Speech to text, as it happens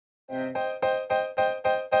You're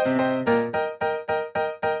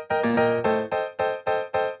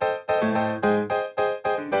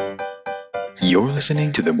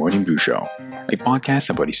listening to The Morning Brew Show, a podcast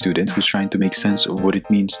about a student who's trying to make sense of what it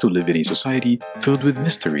means to live in a society filled with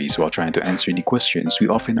mysteries while trying to answer the questions we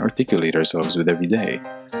often articulate ourselves with every day.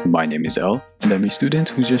 My name is Elle, and I'm a student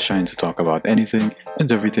who's just trying to talk about anything and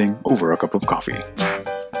everything over a cup of coffee.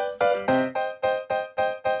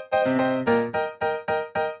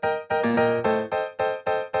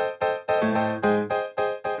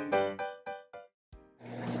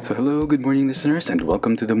 So hello, good morning listeners, and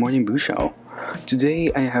welcome to The Morning Brew Show.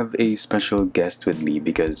 Today I have a special guest with me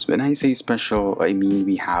because when I say special, I mean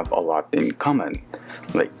we have a lot in common.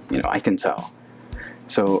 I can tell.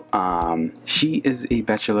 So, she is a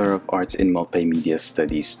Bachelor of Arts in Multimedia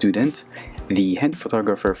Studies student, the head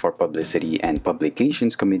photographer for Publicity and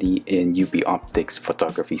Publications Committee in UP Optics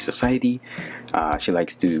Photography Society. She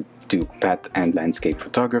likes to do pet and landscape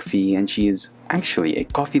photography, and she is actually a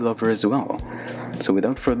coffee lover as well. So,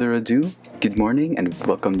 without further ado, good morning and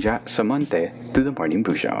welcome Ja Samonte to the Morning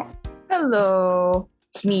Brew Show. Hello,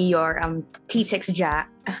 it's me, your T6 Ja.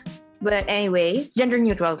 But anyway, gender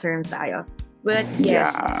neutral terms tayo. But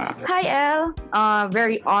yes, Yeah. hi Elle.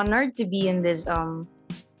 Very honored to be in this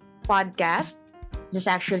podcast. This is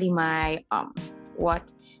actually my what?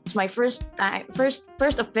 It's my first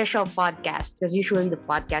official podcast because usually the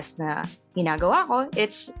podcast na ginagawa ko,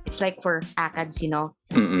 it's like for ACADS, you know.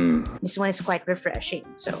 Mm-mm. This one is quite refreshing.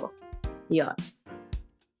 So, yeah.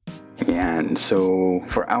 And so,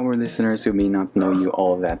 for our listeners who may not know you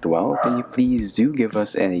all that well, can you please do give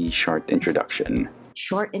us a short introduction?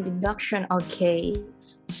 Short introduction, okay.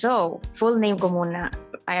 So, full name ko muna.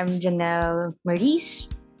 I am Janelle Maurice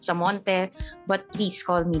Samonte, but please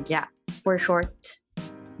call me Ja for short.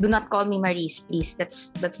 Do not call me Maurice, please.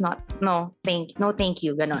 That's not thank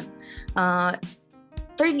you. Ganon.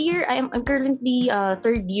 Third year. I'm currently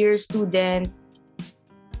third year student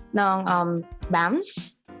ng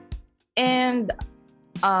BAMS, and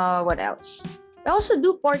what else? I also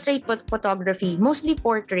do portrait photography, mostly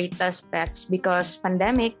portrait aspects because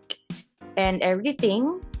pandemic and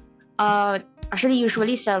everything. Actually,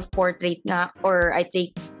 usually self-portrait na, or I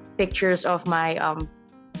take pictures of my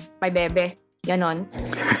bebe, ganon.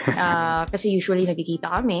 Kasi usually nagkikita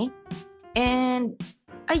kami. And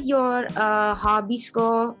ayun, hobbies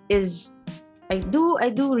ko is I do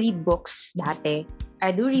read books dati.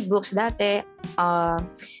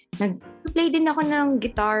 Nag-play din ako ng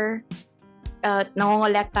guitar.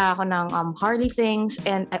 Nangongolekta ako ng Harley things,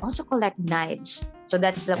 and I also collect knives. So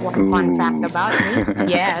that's the one fun fact about me.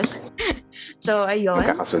 Yes. So ayun.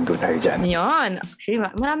 Magkakasundo tayo dyan. Ayun. Actually,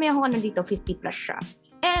 marami ako dito, 50 plus siya.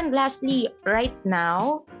 And lastly, right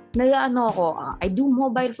now, I do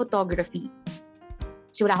mobile photography.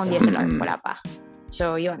 Kasi wala akong DSLR, wala pa.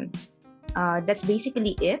 So yun. That's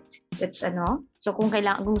basically it. So kung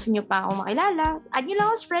gusto nyo pa ako makilala, add nyo lang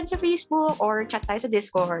ako as friend sa Facebook or chat tayo sa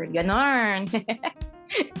Discord. Ganon.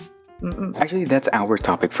 Actually, that's our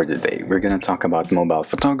topic for today. We're gonna talk about mobile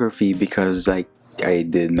photography because, like I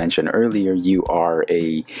did mention earlier, you are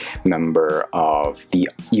a member of the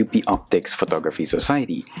UP Optics Photography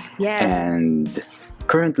Society. Yes. And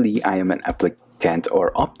currently, I am an applicant or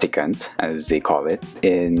opticant, as they call it,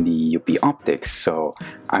 in the UP Optics. So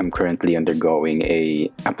I'm currently undergoing a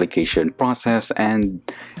application process, and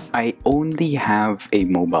I only have a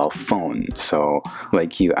mobile phone. So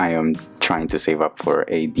like you, I am trying to save up for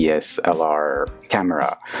a DSLR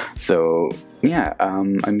camera. So yeah,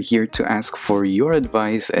 I'm here to ask for your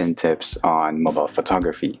advice and tips on mobile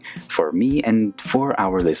photography for me and for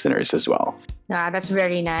our listeners as well. That's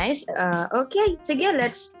very nice. Okay, sige,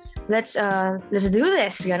 let's do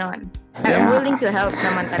this, ganon. Yeah. I'm willing to help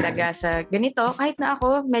naman talaga sa ganito. Kahit na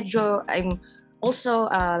ako, I'm also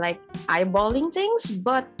like eyeballing things,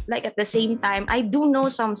 but like at the same time, I do know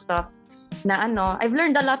some stuff na I've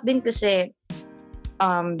learned a lot din kasi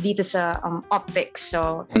dito sa optics.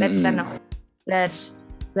 So let's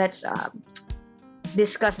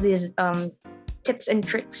discuss these tips and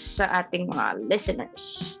tricks sa ating mga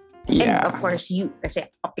listeners. Yeah. And of course, you, kasi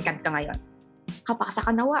opticant ka ngayon. Kapasa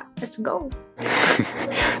ka nawa. Let's go.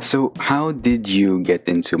 So, how did you get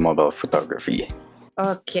into mobile photography?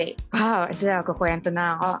 Okay. Wow, ito na, kukwento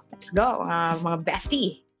na ako. Let's go, mga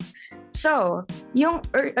bestie. So, yung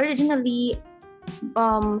originally,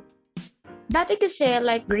 dati kasi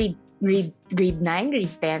like grade 9,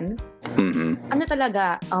 grade 10, ano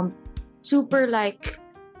talaga, super like,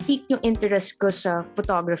 peak yung interest ko sa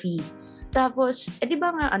photography. Tapos, di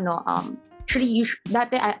ba nga, actually,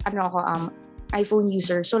 dati, ako, iPhone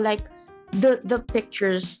user. So, like, the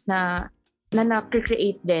pictures na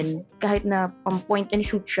na-create din, kahit na point and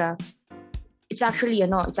shoot siya, it's actually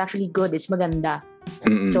good, it's maganda.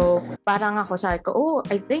 So, parang ako sabi ko,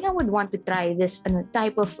 I think I would want to try this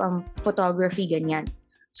type of photography, ganyan.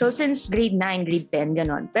 So, since grade 9, grade 10,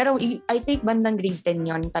 ganon. Pero, I think bandang grade 10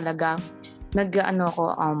 yon talaga,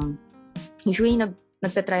 usually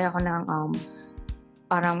nagtatry ako ng,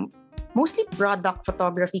 parang, mostly product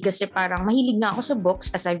photography kasi parang mahilig na ako sa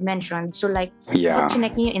books, as I've mentioned. So, like, pag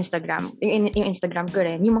chinek niyo yung Instagram ko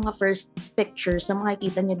rin, yung mga first pictures na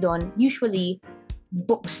makikita niyo doon, usually,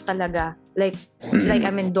 books talaga. Like, it's like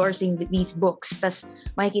I'm endorsing these books. Tas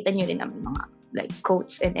makikita nyo rin ang mga like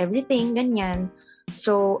quotes and everything, ganyan.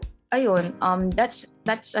 So, ayun,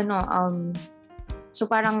 so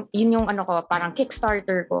parang yun yung parang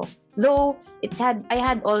Kickstarter ko. Though I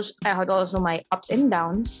had also my ups and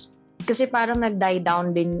downs kasi parang nag-die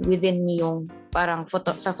down din within me yung parang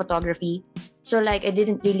sa photography. So like I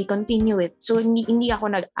didn't really continue it. So hindi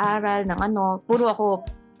ako nag-aral ng puro ako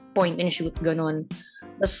point and shoot, ganun.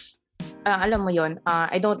 Tapos, alam mo yon,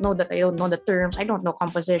 I don't know the terms, I don't know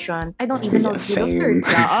compositions, I don't even know the filters.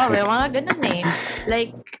 May mga ganun eh.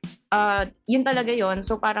 Like, yun talaga yon.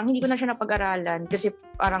 So, parang hindi ko na siya napag-aralan kasi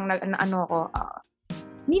parang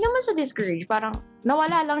hindi naman sa discourage, parang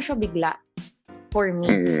nawala lang siya bigla for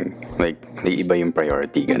me. Like, nag-iba yung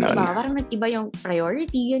priority, ganun. Diba? Parang nag-iba yung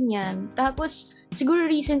priority, ganyan. Tapos,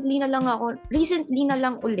 siguro recently na lang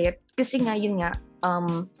ulit, kasi nga, yun nga,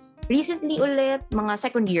 recently ulit, mga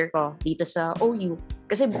second year ko dito sa OU.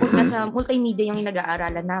 Kasi bukod na sa multimedia yung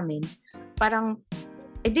nag-aaralan namin, parang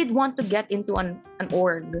I did want to get into an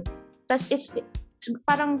org. Tas it's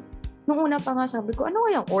parang nung una pa nga sabi ko, ano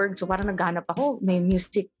kayang org? So parang naghanap ako, may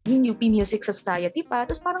music, yung UP Music Society pa.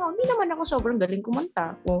 Tapos parang hindi naman ako sobrang galing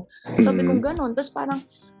kumanta. O, sabi ko gano'n. Tapos parang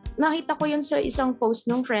nakita ko yun sa isang post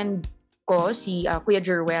ng friend ko, si Kuya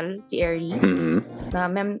Jerwell, si Eri, na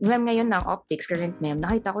mem ngayon ng optics, current mem.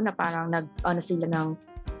 Nakita ko na parang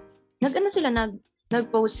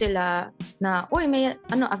nag-post sila na, may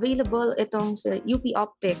available itong sa UP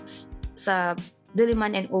Optics sa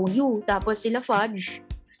Diliman and OU. Tapos sila Fudge,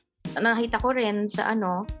 nakita ko rin sa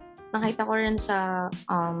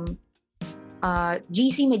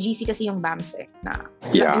GC, may GC kasi yung BAMS na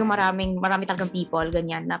yung marami talagang people,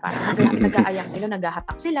 ganyan, na parang nag-aayak sila,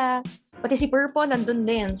 naghahatak sila. Pati si Purple nandun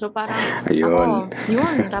din. So parang yun.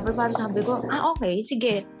 Tapos parang sabi ko, okay,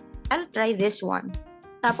 sige, I'll try this one.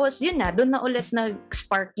 Tapos yun na, doon na ulit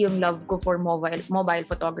nag-spark yung love ko for mobile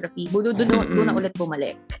photography. Doon na ulit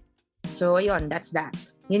bumalik. So yun, that's that.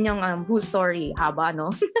 Yun yung whole story. Haba,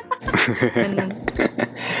 no?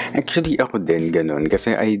 Actually, ako din ganun.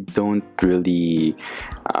 Kasi I don't really,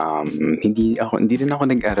 hindi rin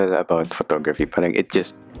ako nag-aral about photography. Parang it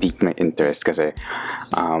just piqued my interest kasi,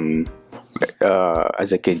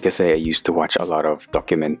 as a kid kasi I used to watch a lot of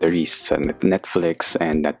documentaries sa Netflix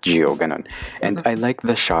and Nat Geo, ganun. And I like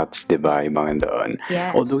the shots, diba, yung mga doon.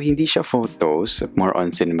 Yes. Although hindi siya photos, more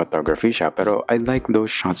on cinematography siya, pero I like those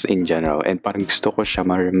shots in general and parang gusto ko siya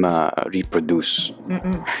ma-reproduce.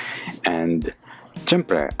 And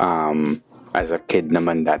syempre, as a kid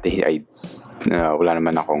naman dati, wala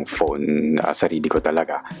naman akong phone, sarili ko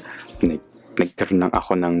talaga. Nagkaroon lang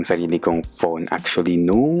ako ng sarili kong phone actually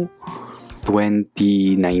no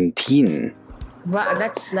 2019. Wow,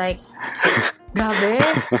 that's like, grabe.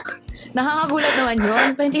 Nakakagulat naman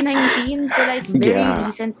yun. 2019, so like very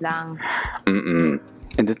recent lang.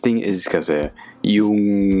 And the thing is kasi, yung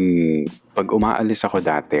pag umaalis ako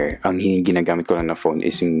dati, ang ginagamit ko lang na phone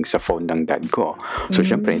is yung sa phone ng dad ko. So,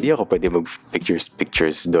 syempre, hindi ako pwede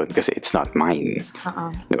mag-pictures doon kasi it's not mine.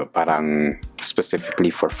 Diba? Parang specifically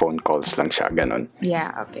for phone calls lang siya, ganon. Yeah,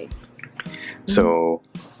 okay. So,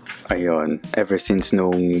 ayun, ever since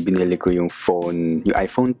nung binili ko yung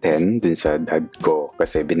iPhone 10 dun sa dad ko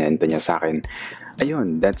kasi binenta niya sa akin,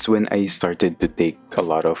 ayun, that's when I started to take a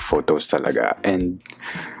lot of photos talaga. And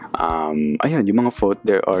ayun, yung mga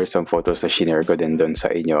there are some photos na shinare ko din dun sa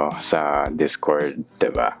inyo sa Discord,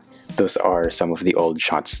 diba? Those are some of the old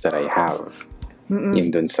shots that I have.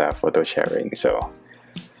 Yung dun sa photo sharing. So,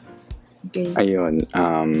 okay. Ayun,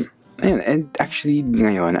 and actually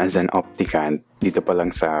ngayon as an opticant, dito pa lang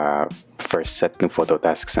sa first set ng photo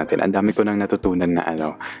tasks natin, ang dami ko nang natutunan na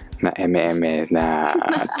na na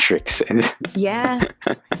tricks. Yeah.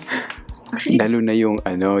 Actually, lalo na yung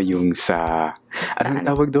sa anong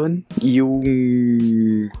tawag doon? Yung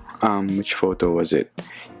which photo was it?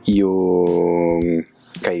 Yung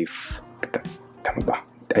kay tama ba?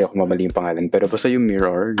 Ayoko mamali yung pangalan, pero basta yung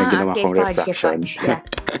mirror na ginawa kong reflection. Yeah.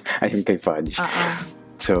 Ayun kay Fudge.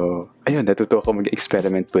 So, ayun, natuto ako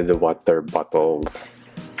mag-experiment with the water bottle.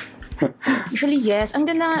 Actually, yes. Ang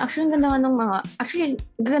ganda, actually, ang ganda ng mga, actually,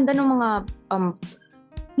 ang ganda ng mga,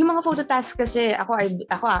 yung mga photo tasks kasi,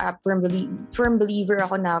 firm believer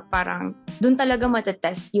ako na parang, dun talaga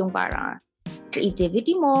matetest yung parang,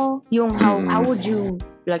 creativity mo, yung how would you,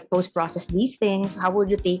 like, post-process these things, how would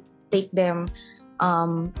you take them,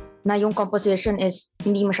 na yung composition is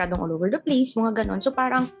hindi masyadong all over the place, mga ganon. So,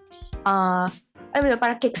 parang,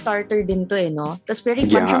 parang Kickstarter din to no? Tapos very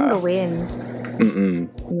fun siyang gawin.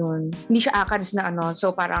 Yun. Hindi siya ACADS na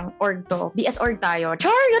so parang org to. BS org tayo.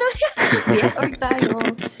 Char! Gano'n. BS org tayo.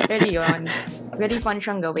 Very yun. Very fun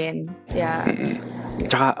siyang gawin. Yeah.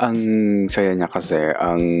 Tsaka ang saya niya kasi,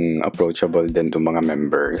 ang approachable din to mga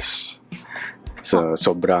members. So,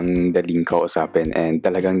 sobrang daling kausapin and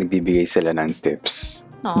talagang nagbibigay sila ng tips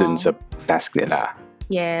dun sa task nila.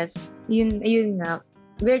 Yes. Yun nga.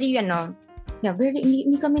 Very, very,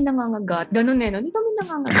 hindi kami nangangagat. Ganun no? Hindi kami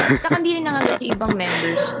nangangagat. Tsaka hindi rin nangangagat yung ibang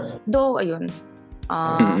members. Though, ayun.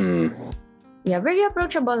 Yeah, very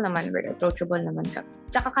approachable naman. Very approachable naman ka.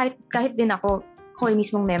 Tsaka kahit din ako yung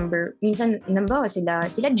mismong member, minsan, nambawa sila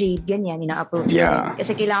Jade, ganyan, ina-approach ko.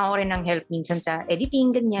 Kasi kailangan ko rin ng help minsan sa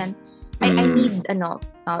editing, ganyan. I need, a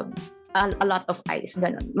lot of eyes,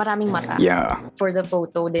 ganun. Maraming mata for the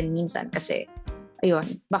photo din minsan kasi, ayun,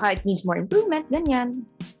 baka it needs more improvement, ganyan.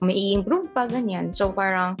 May i-improve pa, ganyan. So,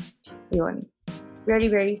 parang, ayun,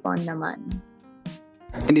 very, very fun naman.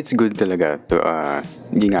 And it's good talaga to,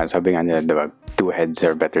 sabi nga nila, diba, 2 heads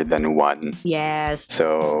are better than 1. Yes.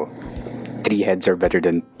 So, 3 heads are better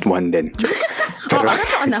than 1 din. Pero,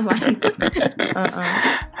 totoo naman.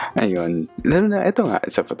 Ayun. Lalo na, ito nga,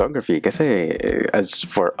 sa photography. Kasi, as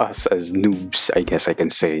for us, as noobs, I guess I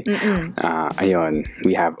can say, ayun,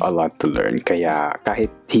 we have a lot to learn. Kaya,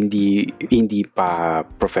 kahit hindi pa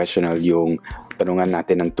professional yung tanungan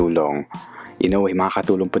natin ng tulong,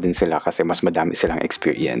 makakatulong po din sila kasi mas madami silang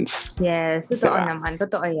experience. Yes, totoo naman.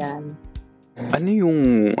 Totoo yan.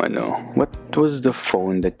 What was the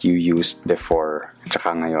phone that you used before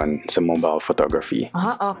tsaka ngayon sa mobile photography?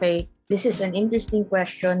 Okay. This is an interesting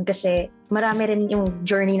question kasi marami rin yung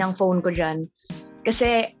journey ng phone ko dyan.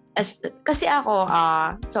 Kasi ako,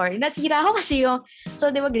 nasira ako kasi yung,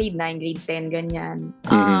 so di ba grade 9, grade 10, ganyan.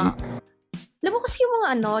 Alam mo kasi yung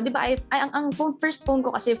mga di ba, ang first phone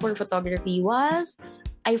ko kasi for photography was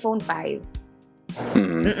iPhone 5.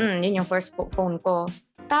 Yun yung first phone ko.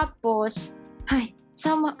 Tapos,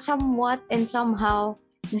 somewhat and somehow,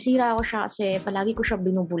 nasira ko siya kasi palagi ko siya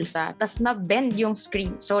binubulsa. Tapos na-bend yung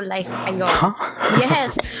screen. So like, ayun. Huh?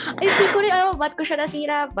 Yes. Hindi ko rin ba't ko siya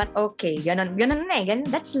nasira. But okay, ganun na ganun.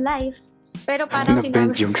 That's life. Pero parang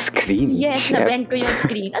na-bend yung screen? Yes, na-bend ko yung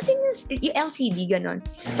screen. As in, yung LCD, ganun.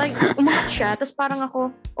 Like, umangat siya. Tapos parang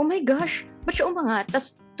ako, oh my gosh, ba't siya umangat?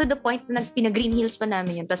 Tapos to the point na pina-green hills pa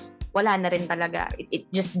namin yun. Tapos wala na rin talaga. It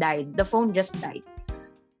just died. The phone just died.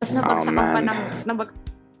 Tapos nabagsakan pa ng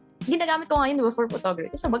ginagamit ko ngayon for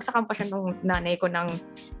photography. Tapos nabagsakan pa siya nung nanay ko ng,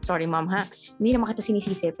 sorry ma'am ha, hindi naman kita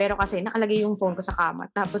sinisisi, pero kasi nakalagay yung phone ko sa kama.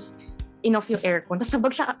 Tapos in-off yung aircon. Tapos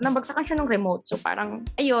nabagsakan siya ng remote. So parang,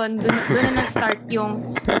 ayun, doon na nag-start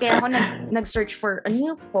yung, kaya ako nag-search for a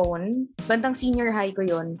new phone. Bandang senior high ko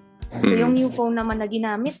yun. So yung new phone naman na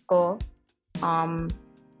ginamit ko,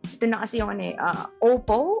 ito na kasi yung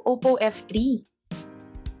Oppo F3.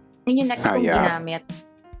 Yun yung next kong ginamit.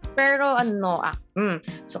 Pero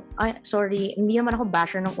sorry, hindi naman ako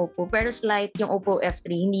basher ng Oppo, pero slight yung Oppo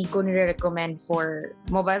F3, hindi ko nire-recommend for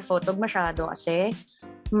mobile photo masyado kasi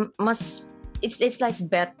mas it's like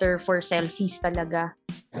better for selfies talaga.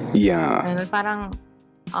 Yeah. Parang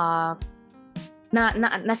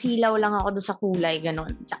nasilaw lang ako doon sa kulay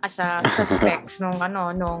ganon. Tsaka sa specs nung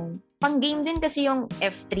pang game din kasi yung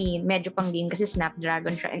F3, medyo pang game kasi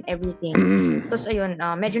Snapdragon siya and everything. Tapos ayun,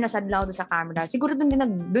 medyo nasadlaw doon sa camera. Siguro doon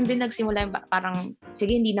din nagsimula yung parang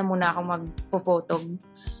sige, hindi na muna ako magpo-photo.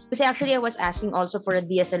 Kasi actually I was asking also for a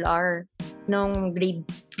DSLR nung grade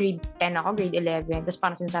 10 ako, grade 11. Tapos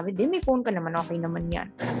parang sinasabi, di may phone ka naman, okay naman yan.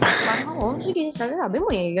 Parang ako, sige, sabi mo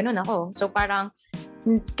ganun ako. So parang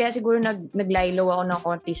kaya siguro naglaylo ako ng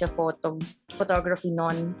konti sa photography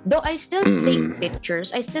noon. Though I still take pictures.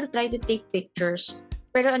 I still try to take pictures.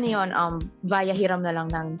 Pero via hiram na lang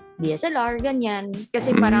ng DSLR, ganyan.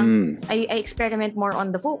 Kasi parang I experiment more on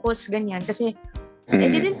the focus, ganyan. Kasi I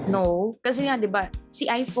didn't know. Kasi nga, di ba, si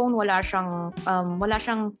iPhone wala siyang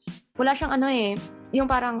yung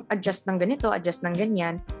parang adjust ng ganito, adjust ng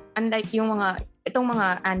ganyan. Unlike itong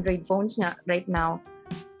mga Android phones nga right now,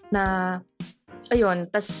 na ayun,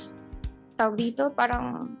 tas tawag dito,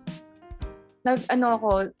 parang mas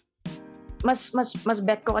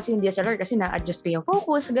bet ko kasi yung DSLR kasi na-adjust ko yung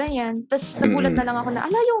focus, ganyan. Tas nagulat na lang ako na,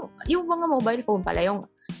 yung mga mobile phone pala, yung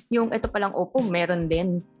yung ito palang Oppo, meron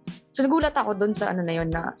din. So, nagulat ako dun sa ano na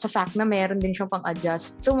yun, na sa fact na meron din siyang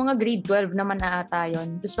pang-adjust. So, mga grade 12 naman na ata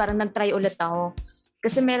yun. Tapos parang nag-try ulit ako.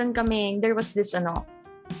 Kasi there was this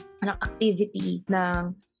activity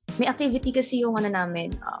may activity kasi yung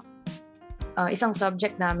namin, isang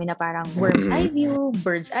subject namin na parang worm's eye view,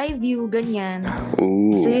 bird's eye view, ganyan.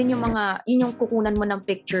 Ooh. So yun yung kukunan mo ng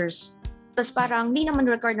pictures. Tapos parang hindi naman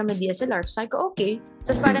record na may DSLR. So sabi ko, okay.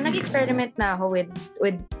 Tapos parang nag-experiment na ako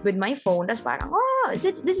with my phone. Tapos parang,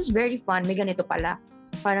 this is very fun. May ganito pala.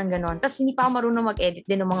 Parang ganon. Tapos hindi pa ako marunong mag-edit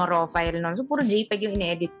din ng mga raw file nun. So puro JPEG yung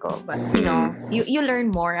in-edit ko. But you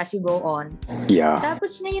learn more as you go on. Yeah.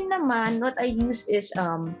 Tapos ngayon naman, what I use is,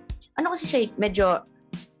 kasi siya, medyo,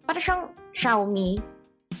 para siyang Xiaomi.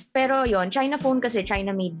 Pero yon China phone kasi,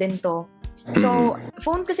 China made din to. So,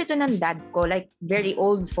 phone kasi ito ng dad ko, like very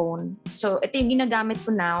old phone. So, ito yung ginagamit ko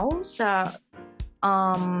now sa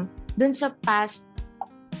dun sa past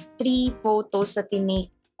 3 photos na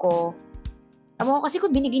tinake ko. Kasi ko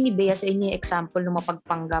binigay ni Bea sa inyo yung example ng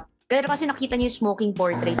mapagpanggap. Pero kasi nakita niyo yung smoking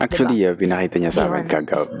portraits, actually, diba? pinakita niya sa amin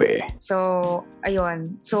kagabi. So,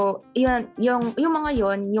 ayun. So, yun, yung mga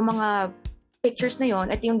yon, yung mga pictures na yon,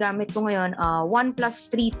 ito yung gamit ko ngayon, OnePlus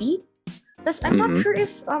 3T. Tapos, I'm not sure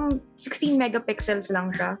if 16 megapixels lang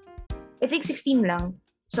siya. I think 16 lang.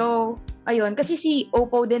 So, ayun. Kasi si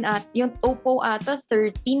Oppo din yung Oppo ata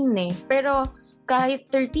 13 eh. Pero, kahit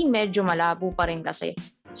 13, medyo malabo pa rin kasi.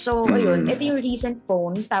 So, ayun. Ito yung recent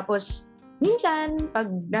phone. Tapos, minsan, pag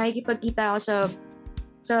nakikipagkita ako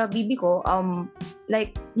sa bibi ko,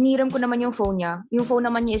 like, hiniram ko naman yung phone niya. Yung phone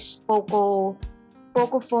naman niya is Poco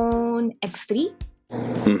Phone X3.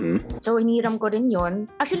 So, hiniram ko rin yon.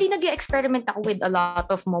 Actually, nag-experiment ako with a lot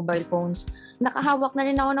of mobile phones. Nakahawak na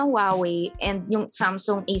rin ako ng Huawei and yung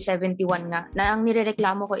Samsung A71 nga, na ang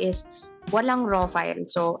nirereklamo ko is walang raw file.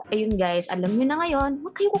 So, ayun guys, alam nyo na ngayon,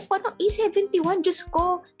 kayo ko pa ng A71, Diyos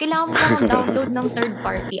ko. Kailangan mo pa mag-download ng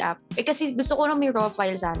third-party app. Kasi gusto ko na may raw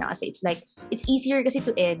file sana kasi it's easier kasi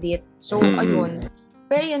to edit. So, ayun.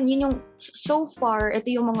 Pero yun yung, so far,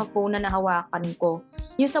 ito yung mga phone na nahawakan ko.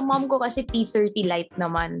 Yung sa mom ko kasi P30 Lite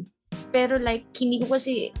naman. Pero like,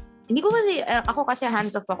 ako kasi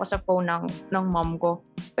hands-off ako sa phone ng mom ko.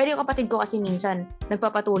 Pero yung kapatid ko kasi minsan,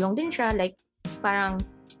 nagpapatulong din siya. Like, parang,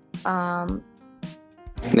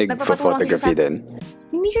 nagpo-photography din?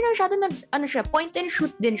 Hindi siya masyado point and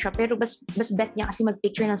shoot din siya, pero bas bet niya kasi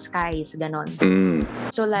mag-picture ng skies, ganon.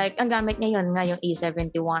 So like, ang gamit niya yun nga yung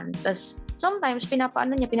A71. Tapos, sometimes,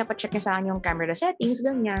 pinapacheck niya sa akin yung camera settings,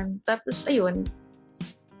 ganyan. Tapos, ayun,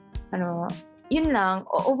 yun lang.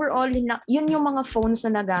 Overall, yun yung mga phones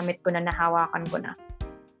na nagamit ko na nahawakan ko na.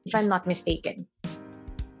 If I'm not mistaken.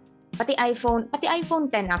 Pati iPhone 10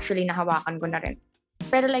 actually nahawakan ko na rin.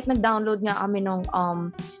 Pero like, nag-download nga kami nung,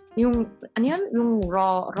 yung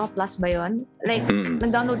Raw Plus ba yun? Like,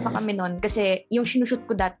 nag-download pa kami nun kasi yung sinushoot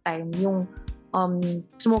ko that time, yung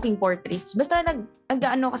smoking portraits. Basta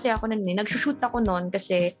kasi ako nun nag-shoot ako nun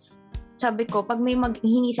kasi sabi ko, pag may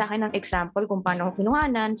maghingi sa akin ng example kung paano ko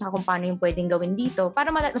kinuhanan, saka kung paano yung pwedeng gawin dito,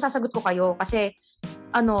 para masasagot ko kayo. Kasi,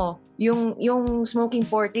 yung smoking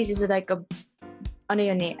portraits is like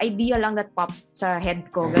idea lang that popped sa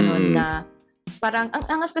head ko, ganun na, parang, ang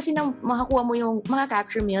angas kasi nang makakuha mo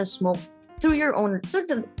maka-capture mo yung smoke through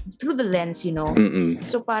the lens, you know?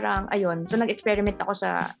 So, parang, ayun. So, nag-experiment ako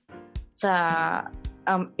sa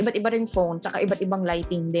iba't iba ring phone, saka iba't ibang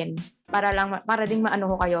lighting din. Para ding maano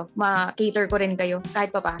ko kayo, ma-cater ko rin kayo,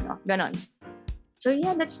 kahit pa paano. Ganon. So,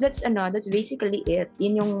 yeah, that's basically it.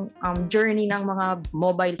 Yun yung journey ng mga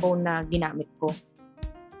mobile phone na ginamit ko.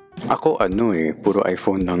 Ako, puro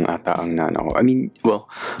iPhone lang ata ang ko. I mean, well,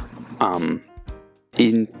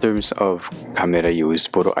 in terms of camera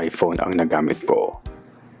use, puro iPhone ang nagamit ko.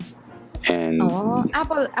 And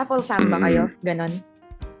Apple fan ba kayo? Ganon.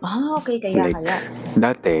 Okay, kaya.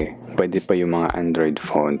 Dati, pwede pa yung mga Android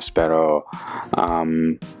phones, pero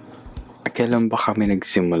kailan ba kami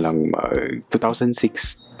nagsimulang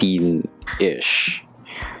 2016-ish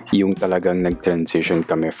yung talagang nag-transition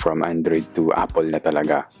kami from Android to Apple na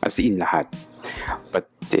talaga, as in lahat. But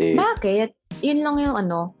bakit? Yun lang yung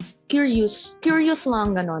curious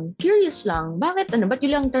lang ganon. Curious lang. Bakit ba't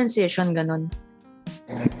yun lang transition ganon?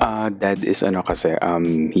 Dad is kasi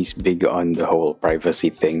he's big on the whole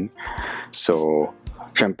privacy thing. So,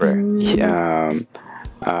 syempre,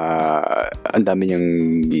 ang dami niyang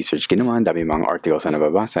research ginawa, ang dami mga articles na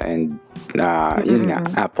nababasa, and yun nga,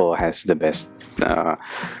 Apple has the best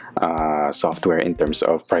software in terms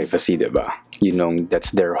of privacy, diba?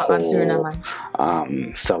 That's their whole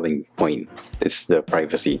selling point. It's the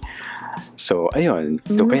privacy. So, ayun,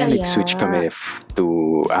 kaya nag-switch kami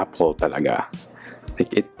to Apple talaga.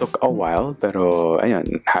 Like, it took a while, pero ayun,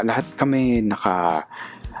 lahat kami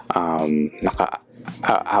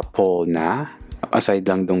Apple na, aside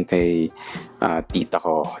lang dun kay tita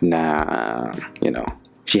ko na,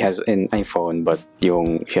 she has an iPhone, but she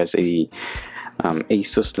has a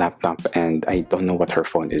Asus laptop, and I don't know what her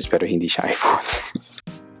phone is, pero hindi siya iPhone.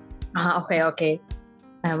 Okay.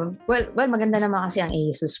 Well, maganda naman kasi ang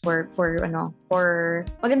Asus for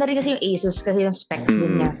maganda rin kasi yung Asus kasi yung specs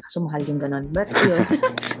din niya, kaso mahal yung ganon. But yun,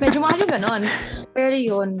 medyo mahal yung ganon. Pero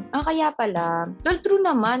yun, kaya pala, well, true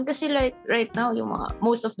naman kasi like right now, yung mga,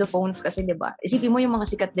 most of the phones kasi, diba, isipin mo yung mga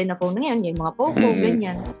sikat din na phone ngayon, yung mga Poco,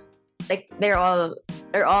 ganyan. Like, they're all,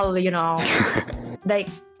 like,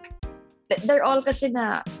 they're all kasi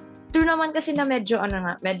na, true naman kasi na medyo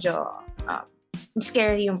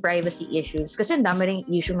scary yung privacy issues. Kasi ang dami ring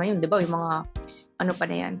issue ngayon, di ba? Yung mga, pa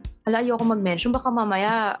na yan. Hala, ayoko mag-mention. Baka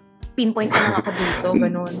mamaya, pinpoint na lang ako dito,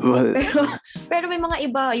 ganun. Pero may mga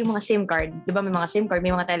iba, yung mga SIM card. Di ba? May mga SIM card,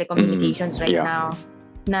 may mga telecommunications right now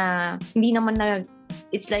na hindi naman na,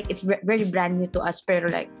 it's very brand new to us.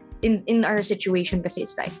 Pero like, in our situation kasi,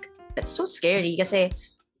 it's like, that's so scary. Kasi,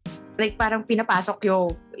 like, parang pinapasok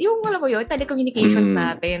yung telecommunications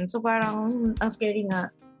natin. So, parang, ang scary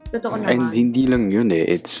nga. Totoo naman. And hindi lang yun eh.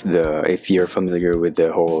 It's if you're familiar with the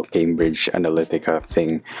whole Cambridge Analytica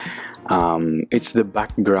thing, it's the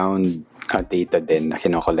background data din na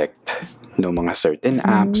kinokollect ng mga certain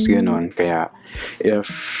apps, gano'n. Kaya,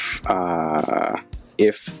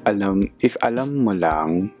 if alam mo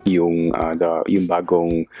lang yung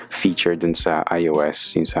bagong feature dun sa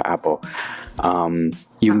iOS, yung sa Apple,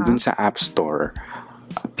 yung dun sa App Store,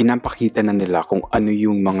 pinapakita na nila kung ano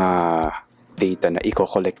yung mga data na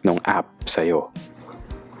i-collect ng app sa'yo,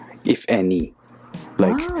 if any.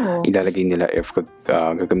 Like, ilalagay nila if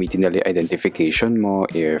gagamitin nila yung identification mo,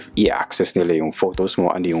 if i-access nila yung photos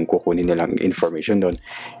mo, ano yung kukunin nilang information doon.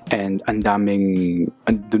 And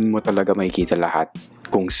dun mo talaga makikita lahat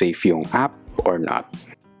kung safe yung app or not.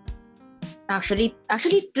 Actually,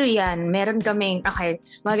 true yan. Meron kaming,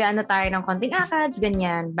 mag-ano tayo ng konting ACADS,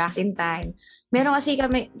 ganyan, back in time. Meron kasi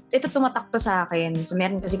kami, ito tumatakto sa akin. So,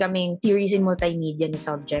 meron kasi kaming theories in multimedia ni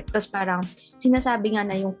subject. Tapos parang, sinasabi nga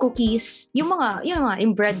na yung cookies, yung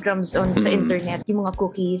breadcrumbs sa internet, yung mga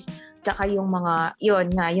cookies, tsaka yung mga,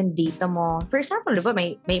 yung data mo. For example, diba,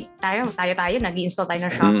 may tayo, nag-i-install tayo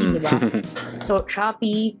ng Shopee, diba? So,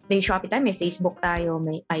 may Shopee tayo, may Facebook tayo,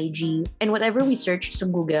 may IG, and whatever we search sa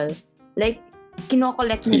Google, like,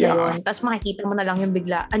 kino-collect nila yun. Tapos makikita mo na lang yung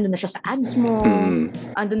bigla, ando na siya sa ads mo,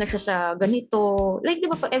 ando na siya sa ganito. Like,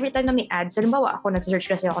 di ba, every time na may ads, halimbawa ako,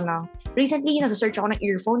 nag-search kasi ako recently, nag-search ako ng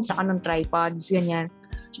earphones, saka ng tripods, ganyan.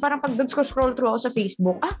 So, parang pag scroll through ako sa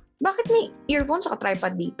Facebook, bakit may earphones saka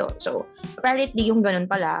tripod dito? So, apparently, yung ganun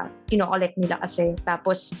pala, kino-collect nila kasi.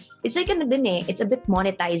 Tapos, it's like it's a bit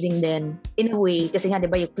monetizing din, in a way. Kasi nga, di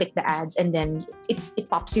ba, you click the ads and then it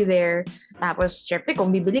pops you there. Tapos, syempre,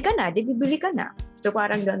 kung bibili ka na, bibili ka na. So,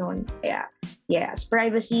 parang ganun. Kaya, yes,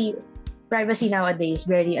 privacy nowadays,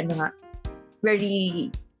 very,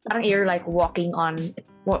 parang you're like walking on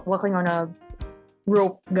a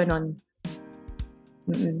rope, ganun.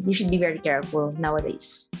 You should be very careful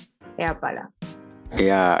nowadays. Kaya pala.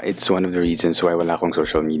 Kaya, it's one of the reasons why wala akong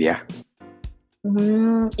social media.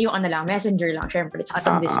 Yung messenger lang, syempre, tsaka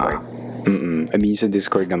itong Discord. I mean, sa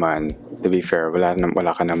Discord naman, to be fair,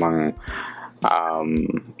 wala ka namang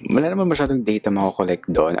wala naman masyadong data mako-collect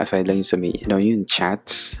doon aside lang yung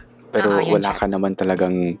chats, pero wala ka naman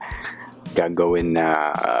talagang gagawin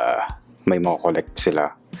na may mako-collect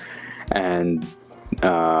sila. And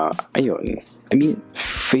ayun, I mean,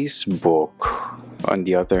 Facebook on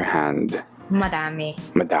the other hand, madami.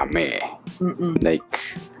 Like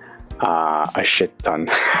a shit ton.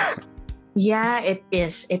 Yeah, it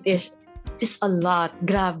is a lot.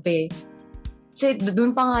 Grabe. Kasi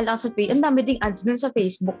doon pa nga lang sa Facebook, ang dami ding ads doon sa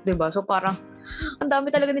Facebook, diba? So parang, ang dami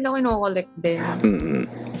talaga din ako ino-collect din.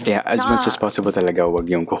 Yeah, as much as possible talaga, wag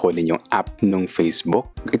yung kukunin yung app ng Facebook.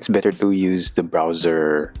 It's better to use the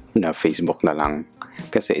browser na Facebook na lang.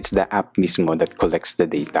 Kasi it's the app mismo that collects the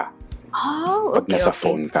data. Oh, okay, pag nasa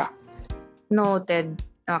phone ka. Noted.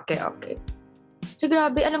 Okay. So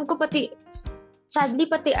grabe, alam ko sadly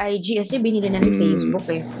pati IG kasi binili na ni Facebook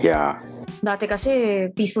eh. Yeah. Dati kasi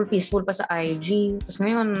peaceful pa sa IG. Tapos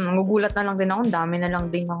ngayon, nagugulat na lang din ako. Dami na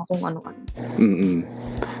lang din ako kung ano-ano.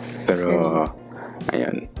 Pero,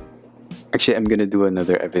 ayun. Actually, I'm gonna do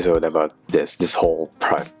another episode about this whole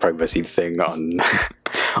privacy thing on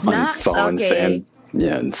phones. Okay. And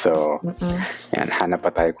yan, so, yan, hanap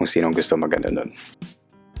pa tayo kung sinong gusto mag-ano nun.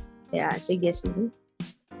 Yeah, sige.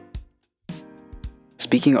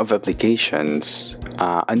 Speaking of applications,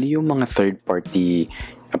 ano yung mga third-party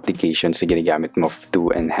applications na ginagamit mo to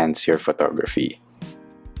enhance your photography?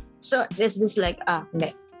 So, is this like, hindi.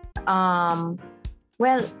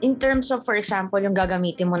 Well, in terms of, for example, yung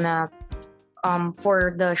gagamitin mo na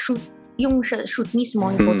for the shoot, yung shoot mismo,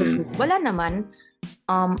 yung photo shoot, wala naman.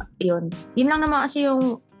 Yun lang naman kasi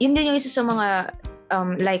yun din yung isa sa mga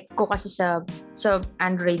like ko kasi sa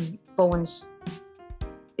Android phones.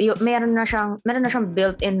 Meron na siyang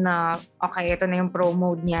built-in na okay, ito na yung pro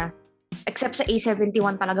mode niya. Except sa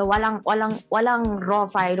A71 talaga, walang raw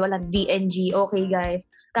file, walang DNG. Okay guys,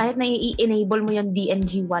 kahit na i-enable mo yung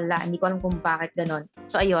DNG, wala. Hindi ko alam kung bakit ganon.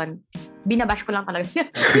 So ayun, binabash ko lang talaga.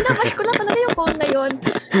 Binabash ko lang talaga yung phone na yun.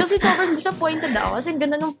 Kasi sobrang disappointed ako kasi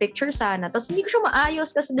ganda ng picture sana. Tapos hindi ko siya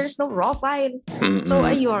maayos kasi there's no raw file. So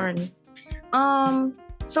ayun.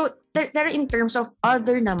 So there in terms of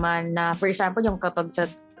other naman na, for example, yung kapag sa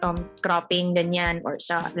cropping ganyan or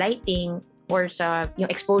sa lighting or sa yung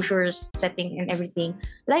exposures setting and everything,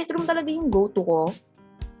 Lightroom talaga yung go-to ko.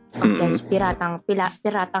 Yes, piratang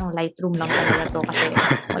Lightroom lang talaga to kasi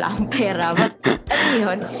wala akong pera. But ano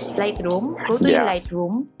yun, Lightroom, go to yung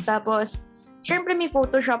Lightroom. Tapos syempre may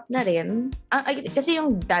Photoshop na rin. Kasi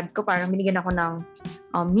yung dad ko parang binigyan ako ng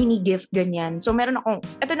mini gift ganyan. So meron akong,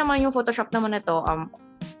 ito naman yung Photoshop naman na to,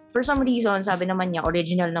 for some reason, sabi naman niya,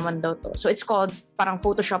 original naman daw to. So, it's called parang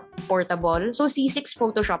Photoshop Portable. So, C6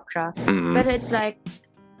 Photoshop siya. Pero it's like,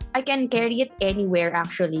 I can carry it anywhere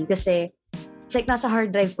actually. Kasi, it's like nasa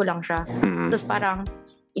hard drive ko lang siya. Tapos parang,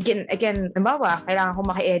 I can, nabawa, kailangan ko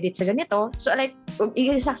maki-edit sa ganito. So, like,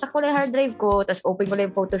 isaksak ko lang yung hard drive ko, tapos open ko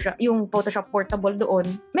lang yung Photoshop Portable doon.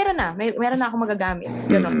 Meron na ako magagamit.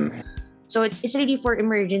 Ganun. So, it's really for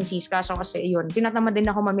emergencies. Kaso kasi yun, tinatamad din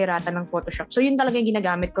ako mamirata ng Photoshop. So, yun talaga yung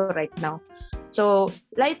ginagamit ko right now. So,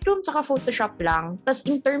 Lightroom saka Photoshop lang. Tapos,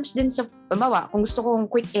 in terms din sa, bawa, kung gusto kong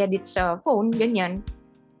quick edit sa phone, ganyan.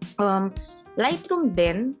 Lightroom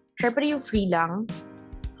din, syempre yung free lang.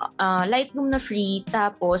 Lightroom na free,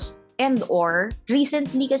 tapos,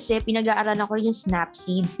 recently kasi pinag-aaralan ako yung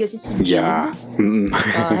Snapseed kasi si Jade.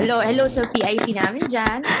 Hello sa PIC namin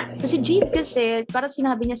dyan. So si Jade kasi, parang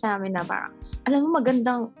sinabi niya sa amin na parang, alam mo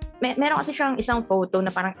magandang, meron kasi siyang isang photo na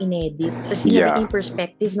parang inedit. Tapos inedit yung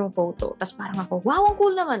perspective ng photo. Tapos parang ako, wow, ang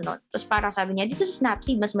cool naman nun. Tapos parang sabi niya, dito sa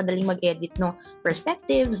Snapseed, mas madaling mag-edit no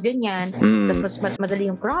perspectives, ganyan. Tapos mas madali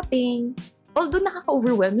yung cropping. Although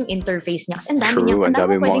nakaka-overwhelm yung interface niya kasi ang dami mo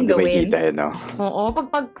pwedeng gawin. Oo,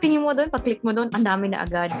 pag tingin mo doon, pag click mo doon, ang dami na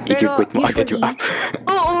agad. Pero i-quit mo agad yung app.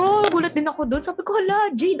 Oo, gulat din ako doon. Sabi ko,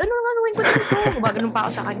 hala, Jade, ano nga gawin ko dito? Gumagano'n pa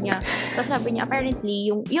ako sa kanya. Tapos sabi niya,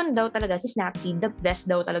 apparently, yun daw talaga, si Snapseed, the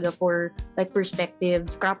best daw talaga for like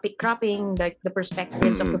perspective, cropping, like the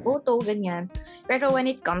perspectives of the photo, ganyan. Pero when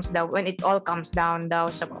it all comes down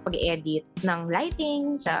daw sa pag-edit ng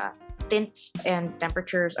lighting, sa tints and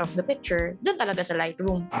temperatures of the picture, doon talaga sa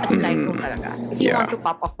Lightroom. As in Lightroom talaga. If you want to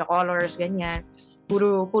pop off the colors, ganyan,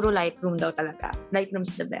 puro Lightroom daw talaga.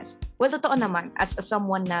 Lightroom's the best. Well, totoo naman, as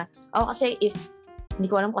someone na, kasi hindi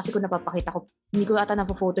ko alam kasi kung napapakita ko, hindi ko ata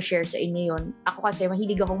na-photo share sa inyo yun. Ako kasi,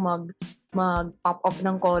 mahilig akong mag-pop off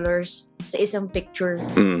ng colors sa isang picture.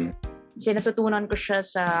 Kasi natutunan ko siya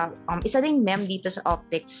sa isa ding mem dito sa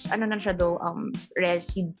optics. Ano na siya do,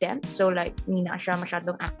 resident. So like, hindi na siya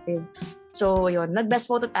masyadong active. So yun,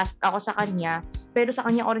 nag-best photo task ako sa kanya. Pero sa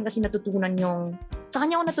kanya ko rin kasi natutunan yung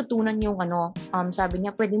sabi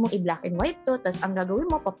niya, pwede mo i-black and white to. Tapos ang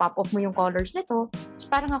gagawin mo, pa-pop off mo yung colors nito. Tapos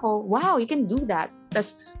parang ako, wow, you can do that.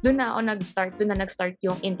 Tapos doon na nag-start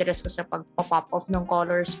yung interest ko sa pag-pop off ng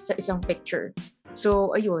colors sa isang picture.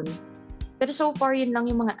 So ayun. Pero so far, yun lang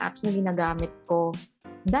yung mga apps na ginagamit ko.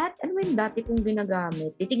 Ano yung dati kong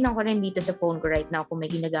ginagamit? Titignan ko rin dito sa phone ko right now kung may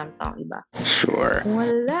ginagamit akong iba. Sure.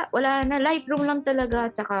 Wala na. Lightroom lang talaga.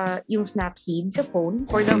 Tsaka yung Snapseed sa phone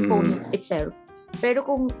for the phone itself. Pero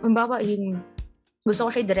kung, halimbawa, yung gusto ko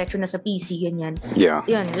siya direksyon na sa PC, ganyan. Yeah.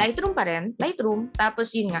 Yun, Lightroom pa rin. Lightroom.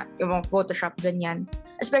 Tapos yun nga, yung Photoshop, ganyan.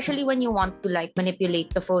 Especially when you want to like manipulate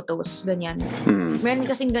the photos, ganyan. Meron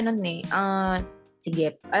kasing ganun eh.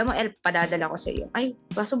 Sige, ayaw mo, padadala ko sa iyo. Ay,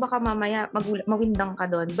 kaso baka mamaya mawindang ka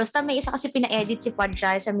doon. Basta may isa kasi pina-edit si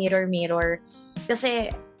Padshai sa Mirror.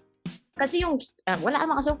 Kasi yung, wala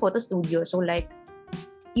naman kasi yung photo studio. So like,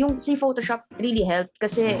 yung si Photoshop really helped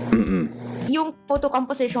kasi yung photo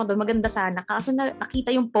composition doon maganda sana. Kaso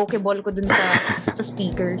nakita yung Pokeball ko doon sa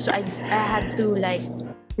speaker. So I had to like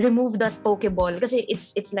remove that Pokeball kasi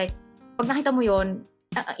it's like, pag nakita mo yon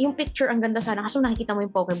yung picture ang ganda sana kaso nakikita mo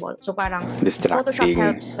yung Pokeball. So parang Distracting.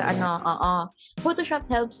 Photoshop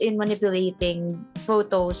helps in manipulating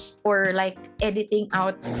photos or like editing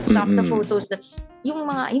out some of the photos that's yung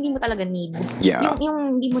mga hindi mo talaga need. Yeah.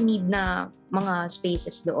 Yung hindi mo need na mga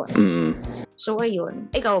spaces doon. So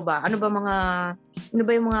ayun. Ikaw ba? Ano ba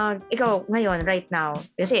yung mga ikaw ngayon right now?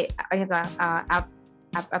 Kasi ano ka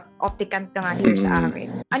opticant ka nga here sa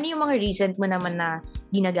amin. Ano yung mga recent mo naman na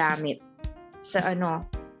ginagamit sa ano?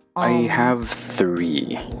 I have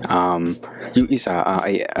 3. Yung isa,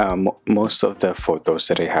 most of the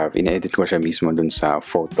photos that I have, ina-edit ko siya mismo dun sa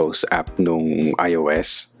Photos app nung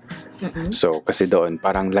iOS. So, kasi doon,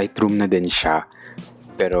 parang Lightroom na din siya.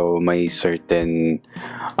 Pero may certain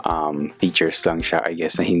features lang siya, I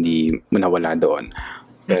guess, na hindi nawala doon.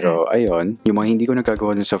 Pero ayun, yung mga hindi ko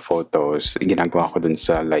nagagawa dun sa photos, ginagawa ko dun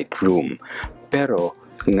sa Lightroom. Pero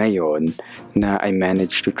ngayon na I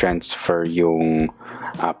managed to transfer yung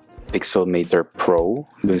Pixelmator Pro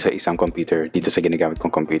dun sa isang computer dito sa ginagamit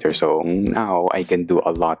kong computer. So now I can do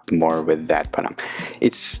a lot more with that. Parang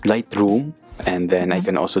it's Lightroom and then I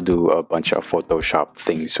can also do a bunch of Photoshop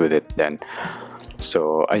things with it then.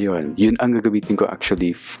 So, ayun. Yun ang gagamitin ko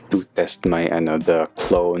actually to test my, the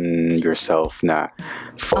clone yourself na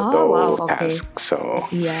photo task. So,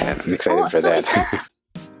 yeah. I'm excited for that.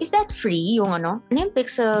 Is that free yung ano? Ano yung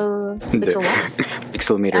Pixel what?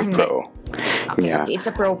 Pixelmator Pro. Okay, yeah. Okay. It's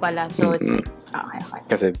a Pro pala. So, it's like, okay.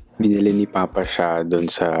 Kasi binili ni Papa siya dun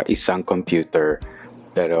sa isang computer.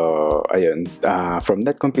 Pero, ayun, from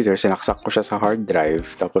that computer, sinaksak ko siya sa hard drive.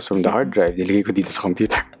 Tapos from the hard drive, nilagay ko dito sa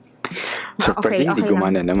computer. Surprisingly,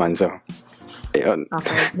 gumana naman. So, ayun.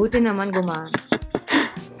 Okay. Buti naman gumana.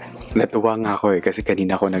 Natuwa nga ako kasi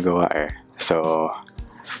kanina ko nagawa So,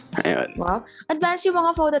 ayun. Wow. Advance yung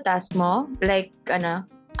mga photo task mo? Like,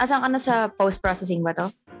 asan ka na sa post-processing ba to?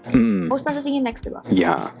 Post-processing yung next, diba?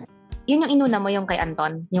 Yeah. Yun yung inuna mo yung kay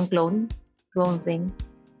Anton? Yung clone thing?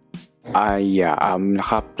 Yeah.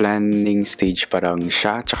 Naka-planning stage parang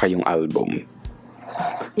siya tsaka yung album.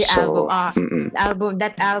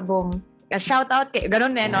 That album. Shout out kay,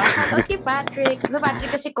 ganun no? Shout out kay Patrick. So,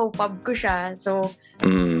 Patrick kasi co-pub ko siya. So,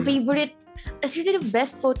 favorite, it's really the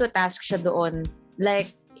best photo task siya doon.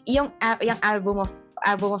 Like, yung album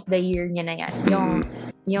of the year niya na yan.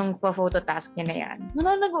 Yung photo task niya na yan.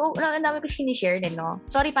 Ang dami ko sinishare din, no?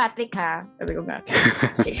 Sorry, Patrick, ha? Sabi ko nga.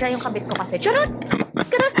 Siya yung kabit ko kasi. Charot!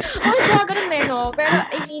 Ganun no? Pero,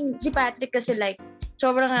 I mean, si Patrick kasi like,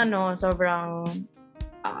 sobrang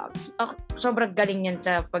galing yan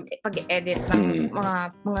sa pag-edit ng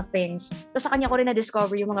mga things. Tapos sa kanya ko rin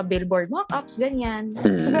na-discover yung mga billboard mock-ups, ganyan.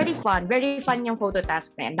 So, very fun yung photo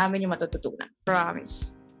task na yan. Dami nyo matututunan.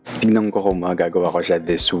 Promise. Tignan ko kung magagawa ko siya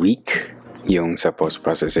this week, yung sa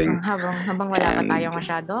post-processing. Habang wala pa tayo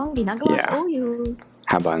masyadong ginagawa sa OU.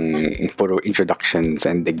 Habang puro introductions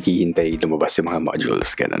and naghihintay lumabas yung mga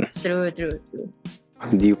modules, ganun. True.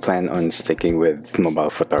 Do you plan on sticking with mobile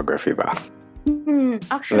photography ba?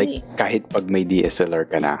 Actually, like, kahit pag may DSLR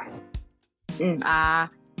ka na?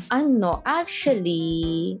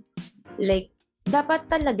 Actually, like, dapat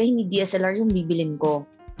talaga hindi DSLR yung bibilin ko.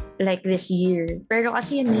 Like, this year. Pero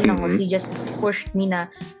kasi yung ninang ko, she just pushed me na,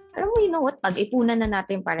 alam mo, you know what, pag-ipunan na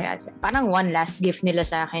natin parehas. Parang one last gift nila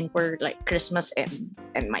sa akin for like Christmas and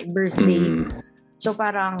my birthday. So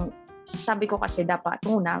parang, sabi ko kasi dapat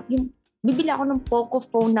muna, yung bibili ako ng Poco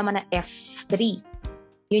phone naman na F3.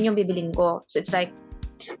 Yun yung bibilin ko. So it's like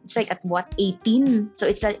at what? 18? So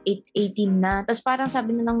it's like 18 na. Tapos parang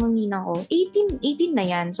sabi na ng ninang ko, 18 na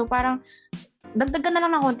yan. So parang, dagdagan na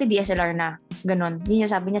lang ng konti, DSLR na. Ganon. Yun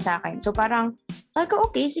yung sabi niya sa akin. So parang, sabi ko,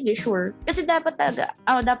 okay, sige, sure. Kasi dapat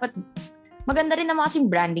maganda rin naman kasing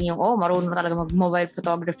branding yung, marunong talaga mag-mobile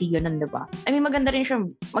photography, ganun, diba? I mean, maganda rin siya.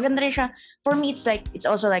 For me, it's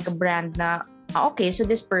also like a brand na, okay, so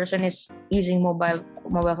this person is using mobile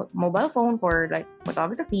phone for like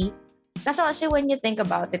photography. Kaso kasi when you think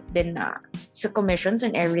about it din sa commissions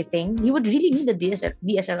and everything, you would really need a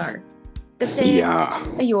DSLR. Kasi,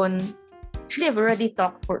 ayun, actually, I've already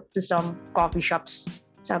talked to some coffee shops.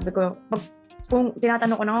 Sabi ko, kung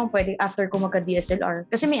tinatanong ko na kung pwede after ko magka-DSLR.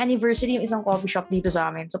 Kasi may anniversary yung isang coffee shop dito sa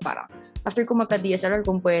amin. So parang, after ko magka-DSLR,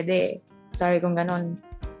 kung pwede. Sabi ko ganun.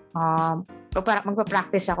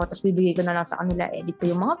 Magpa-practice ako, tapos bibigay ko na lang sa kanila, edit ko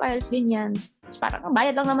yung mga files, ganyan. Tapos parang,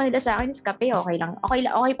 bayad lang naman nila sa akin, is kape, okay lang.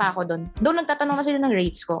 Okay pa ako doon. Doon nagtatanong na sila ng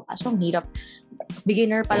rates ko. Kaso ang hirap.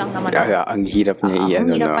 Beginner pa lang naman ako. Ang hirap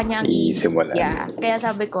niya i-simulan. Yeah. Kaya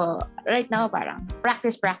sabi ko, right now parang,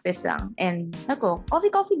 practice lang. And ako,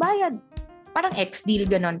 coffee bayad. Parang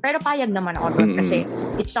ex-deal ganun. Pero payag naman ako doon kasi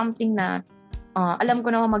it's something na alam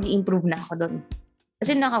ko na mag-i-improve na ako doon.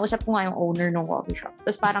 Kasi nakausap ko nga yung owner ng coffee shop.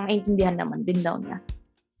 Tapos parang naintindihan naman din daw niya.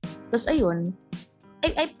 Tapos ayun,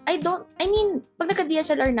 I mean, pag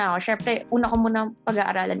nagka-DSLR na ako, syempre, una ko muna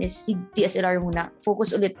pag-aaralan is si DSLR muna.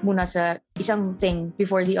 Focus ulit muna sa isang thing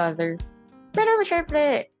before the other. Pero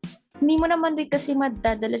syempre, hindi mo naman din kasi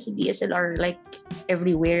madadala si DSLR like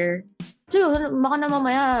everywhere. So, baka na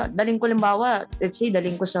mamaya, daling ko limbawa, let's say,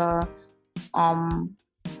 daling ko sa,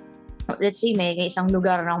 let's say, may isang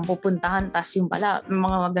lugar na akong pupuntahan, tas yung pala, may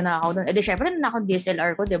mga magnanakaw doon. Eh, di syempre, nanakaw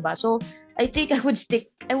DSLR ko, diba? So, I think I would stick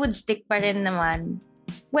pa rin naman.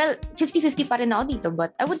 Well, 50-50 pa rin ako dito,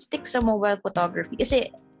 but I would stick sa mobile photography.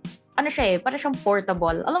 Kasi, ano siya para siyang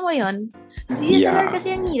portable. Alam mo yun? DSLR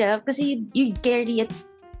kasi ang hirap, kasi you'd carry it,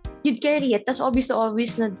 tas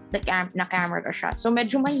obvious na camera ka siya. So,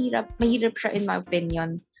 medyo mahirap siya in my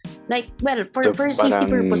opinion. Like, well, for safety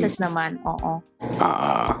purposes naman, oo.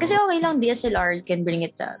 Kasi okay lang, DSLR, you can bring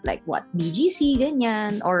it sa, like, BGC,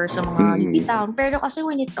 ganyan, or sa mga UP town. Pero kasi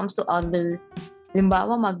when it comes to other,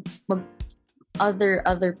 limbawa,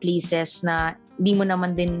 other places na di mo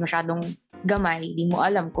naman din masyadong gamay, di mo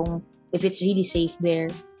alam kung if it's really safe there,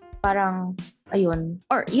 parang, ayun.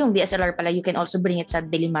 Or, yung DSLR pala, you can also bring it sa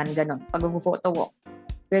Diliman, ganun, pag mag-photo walk.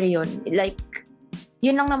 Pero yun, like,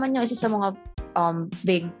 yun lang naman yung isa sa mga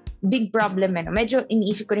big problem. Medyo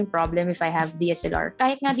iniisip ko rin problem if I have DSLR.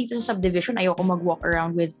 Kahit nga dito sa subdivision, ayoko mag-walk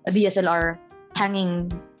around with a DSLR hanging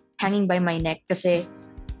by my neck kasi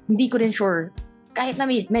hindi ko rin sure. Kahit na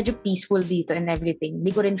medyo peaceful dito and everything,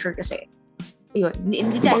 hindi ko rin sure kasi yun,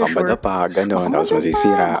 hindi tayo sure. Baka madapa, gano'n, tapos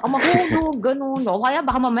masisira. Baka mahulog, gano'n. O kaya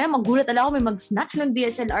baka mamaya magulat ako may mag-snatch ng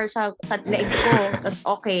DSLR sa leg ko. Tapos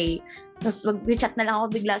okay. Tapos mag-chat na lang ako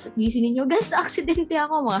bigla sa gising ninyo, guys, aksidente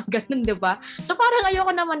ako, mga ganun, diba? So parang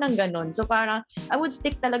ayoko naman ng ganun. So parang I would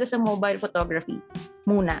stick talaga sa mobile photography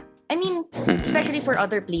muna. I mean, especially for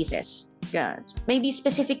other places. Yeah. Maybe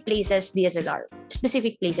specific places DSLR,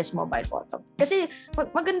 specific places mobile photo. Kasi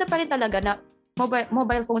maganda pa rin talaga na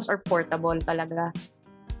mobile phones are portable talaga.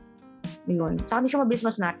 Yun. Saka hindi siya mabilis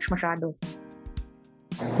ma-snatch masyado.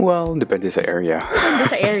 Well, depende sa area. Depende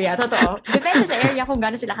sa area, totoo. Depende sa area kung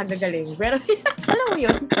gaano sila kagagaling. Pero, alam mo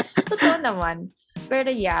yun, totoo naman. Pero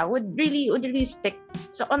yeah, would really stick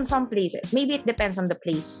on some places. Maybe it depends on the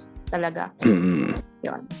place talaga.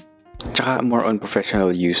 Yun. Tsaka more on professional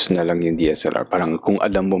use na lang yung DSLR. Parang kung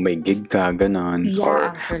alam mo may gig ka, ganon. Yeah, or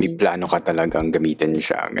actually. may plano ka talagang gamitin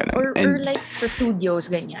siya, ganon. Or like sa studios,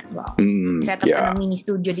 ganyan. Wow. Set up ka ng mini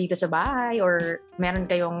studio dito sa bahay or meron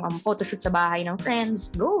kayong photoshoot sa bahay ng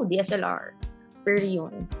friends. Go, DSLR. Pero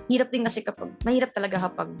yun. Hirap din kasi mahirap talaga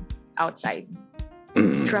kapag outside.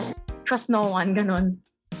 Trust no one, ganon.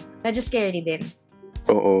 Medyo scary din.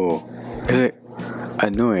 Oo. Kasi,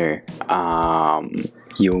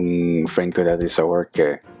 yung friend ko dati sa work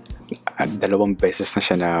 2 beses na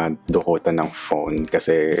siya na dukutan ng phone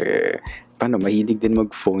kasi mahilig din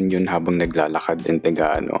mag-phone yun habang naglalakad din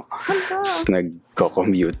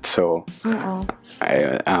nagko-commute. So,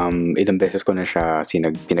 ilang beses ko na siya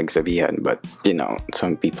pinagsabihan, but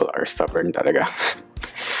some people are stubborn talaga.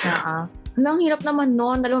 Ang hirap naman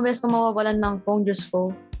noon, 2 beses ko mawawalan ng phone, Diyos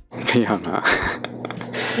ko. Kaya nga.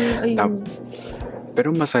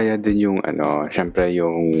 Pero masaya din yung syempre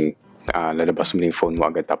yung lalabas mo yung phone mo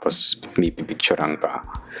agad tapos may pipicturean ka.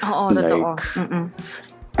 Oo, totoo.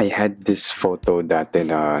 I had this photo dati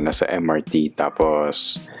na nasa MRT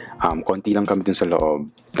tapos konti lang kami dun sa loob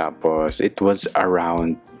tapos it was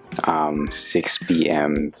around 6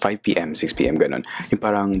 p.m., 5 p.m., 6 p.m. ganun. Yung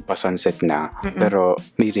parang pa-sunset na pero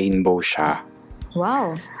may rainbow siya.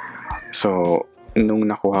 Wow. So nung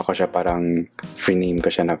nakuha ko siya parang frame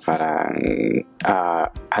ko siya na parang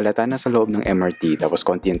halata na sa loob ng MRT tapos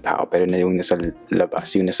konti yung tao pero na yung nasa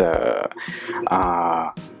labas yung nasa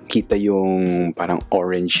kita yung parang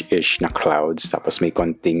orange-ish na clouds tapos may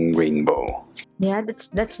konting rainbow. Yeah,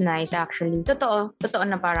 that's nice actually. Totoo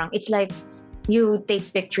na parang it's like you take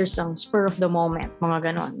pictures ng spur of the moment,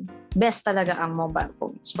 mga ganon. Best talaga ang mobile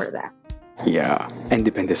phones for that. Yeah, and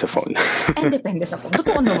depende sa phone.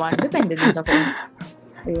 Totoo naman, depende din sa phone.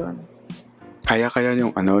 Ayun. Kaya yung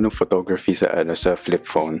nung photography sa flip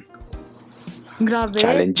phone. Grabe.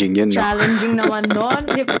 Challenging yun, no? Challenging naman nun,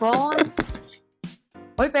 flip phone.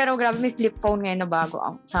 Oy, pero grabe may flip phone ngayon na bago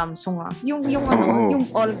ang Samsung Yung yung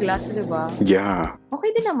all glass, 'di ba? Yeah.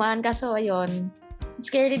 Okay din naman kaso ayun.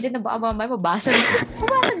 Scary din na baka may mabasag mo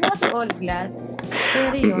kasi all glass.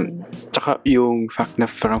 Pero yun. Tsaka yung fact na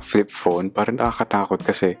parang flip phone, parang nakakatakot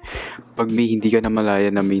kasi pag may hindi ka na malaya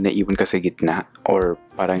na may naiwan ka sa gitna or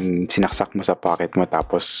parang sinaksak mo sa pocket mo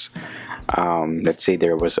tapos let's say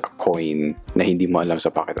there was a coin na hindi mo alam sa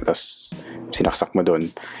pocket tapos sinaksak mo doon,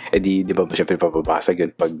 di ba syempre papabasag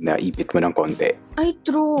yun pag naipit mo ng konti. Ay,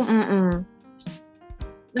 true.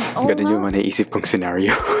 Ganun yung mga naisip kong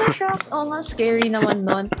scenario. Shucks, scary naman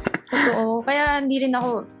nun. Totoo. Kaya hindi rin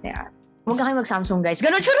ako, huwag na kayo mag-Samsung, guys.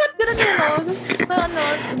 Ganun yun. Huwag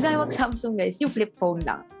na kayo mag-Samsung, guys. Yung flip phone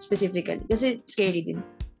lang, specifically. Kasi scary din.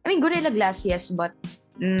 I mean, Gorilla Glass, yes, but,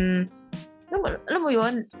 alam mo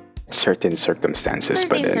yun? Certain circumstances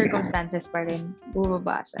pa rin.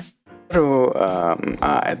 Bumabasa. Pero,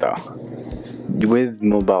 ito. With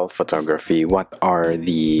mobile photography, what are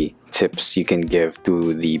the tips you can give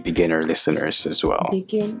to the beginner listeners as well?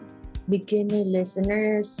 Beginner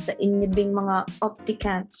listeners sa inyong mga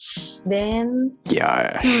opticants. Then,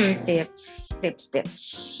 tips.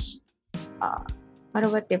 Ano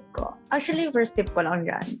ba tip ko? Actually, first tip ko lang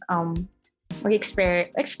dyan.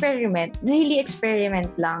 Experiment. Really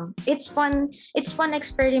experiment lang. It's fun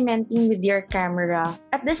experimenting with your camera.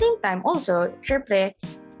 At the same time, also, syempre,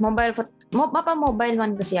 mobile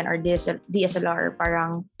man kasi yan or DSLR,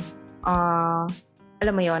 parang,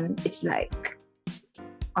 alam mo yon, it's like,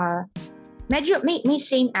 medyo may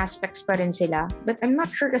same aspects pa rin sila. But I'm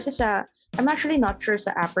actually not sure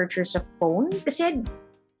sa aperture sa phone. Kasi,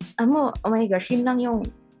 oh my gosh, yun lang yung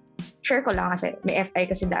share ko lang kasi may FI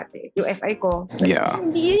kasi dati. Yung FI ko,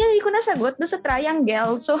 hindi ko nasagot doon sa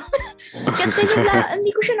triangle. So, kasi hindi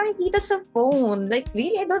ko siya nakikita sa phone. Like,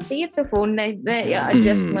 really, I don't see it sa phone na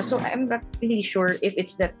adjust mo. So, I'm not really sure if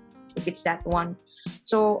it's that one.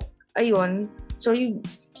 So, ayun. So,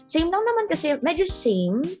 same lang naman kasi, medyo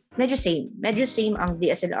same ang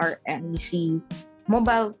DSLR and si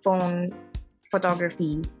mobile phone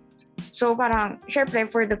photography. So, parang, syempre,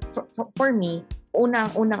 for me,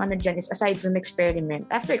 unang ano dyan is aside from experiment.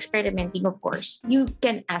 After experimenting, of course, you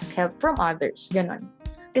can ask help from others. Ganon.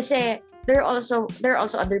 Kasi, there are also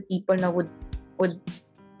other people na would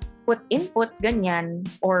put input, ganyan,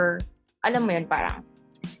 or, alam mo yun, parang,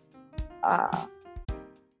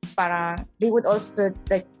 they would also,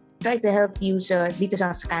 like, try to help you dito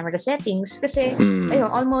sa camera settings. Kasi,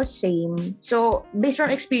 almost same. So, based on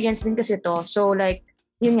experience din kasi to. So, like,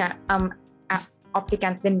 yun nga,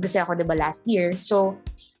 opticant din kasi ako, diba, last year. So,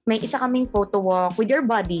 may isa kaming photo walk with your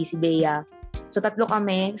buddy, si Bea. So, tatlo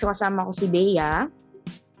kami. So, kasama ko si Bea,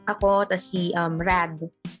 ako, tas si Rad.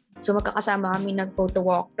 So, magkakasama kami nag-photo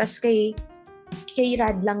walk. Tas kay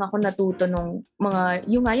Rad lang ako natuto nung mga,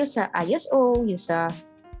 yung sa ISO, yung sa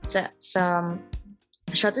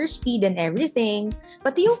shutter speed and everything.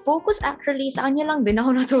 But yung focus actually, sa kanya lang din ako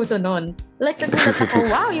natuto nun. Like, nagulat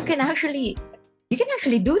ako, wow, you can actually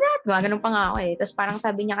do that. Mga ganun pa nga ako eh. Tapos parang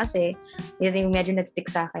sabi niya kasi, yun yung medyo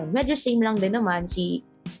nag-stick sa akin. Medyo same lang din naman si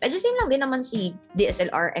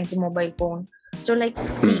DSLR and si mobile phone. So like,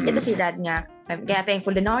 ito si Rad nga. Kaya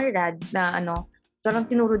thankful din ako kay Rad na parang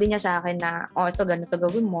tinuro din niya sa akin na, ito ganito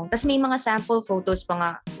gawin mo. Tapos may mga sample photos pa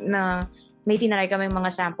nga na may tinaray kami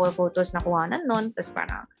mga sample photos na kuhanan nun. Tapos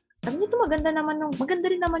parang, sabi niya, maganda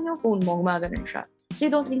rin naman yung phone mo. Gumagano'n siya. So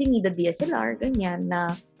you don't really need a DSLR, ganyan, na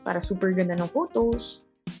para super ganda ng photos.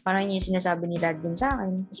 Parang yun yung sinasabi ni Dad din sa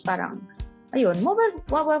akin. Tapos parang, ayun, mobile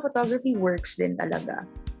photography works din talaga.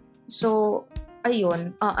 So,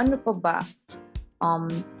 ayun, ano pa ba?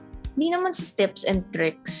 Hindi naman sa tips and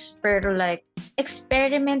tricks, pero like,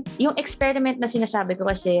 yung experiment na sinasabi ko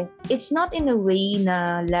kasi, it's not in a way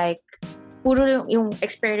na like, puro yung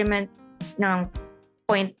experiment ng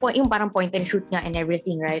point, yung parang point and shoot nga and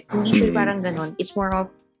everything, right? Hindi siya parang ganun. It's more of,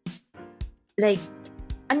 like,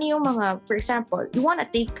 ano yung mga, for example, you wanna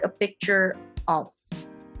take a picture of,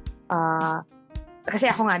 kasi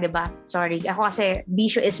ako nga, diba? Sorry. Ako kasi,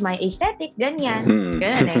 bisyo is my aesthetic, ganyan.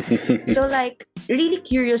 Ganyan eh. So like, really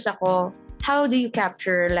curious ako, how do you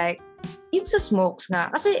capture like, yung sa smokes nga.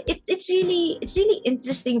 Kasi it's really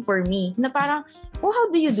interesting for me, na parang, how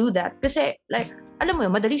do you do that? Kasi like, alam mo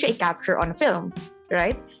yun, madali siya i-capture on film,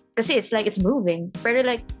 right? Kasi it's like it's moving. Pero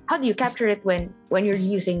like, how do you capture it when you're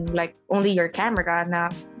using like only your camera na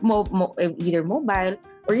either mobile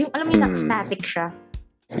or yung alam mo yung static siya.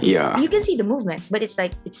 Yeah. You can see the movement, but it's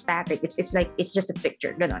like it's static. It's like it's just a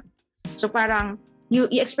picture, ganon. So parang you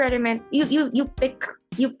experiment, you pick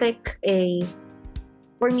a,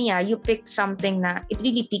 for me you pick something na it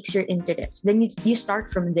really piques your interest. Then you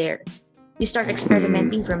start from there. You start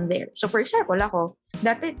experimenting from there. So for example, ako,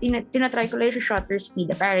 dati tinatry ko lang yung shutter speed.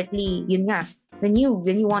 Apparently, yun nga, when you're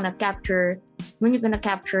gonna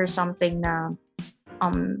capture something na,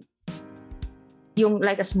 yung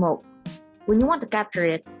like a smoke, when you want to capture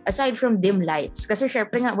it, aside from dim lights, kasi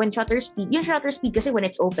syempre nga, yung shutter speed kasi when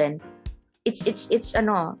it's open, it's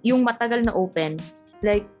yung matagal na open,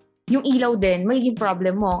 like, yung ilaw din, magiging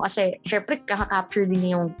problem mo, kasi syempre, kaka-capture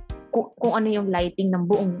din yung kung ano yung lighting ng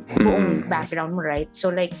buong background mo, right? So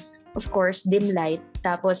like, of course, dim light.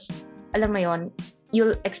 Tapos, alam mo yon,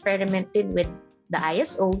 you'll experiment din with the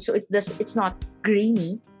ISO. So it's not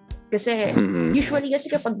grainy. Kasi, usually kasi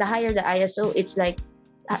kapag the higher the ISO, it's like,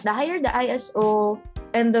 the higher the ISO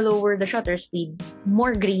and the lower the shutter speed,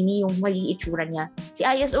 more grainy yung magiging itsura niya. Si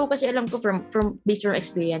ISO kasi alam ko from based on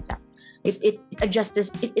experience, it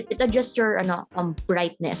adjusts your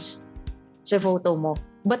brightness sa photo mo.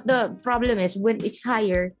 But the problem is when it's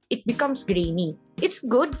higher, it becomes grainy. It's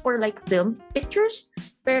good for like film pictures,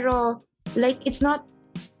 pero like it's not,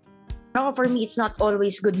 for me, it's not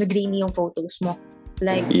always good na grainy yung photos mo.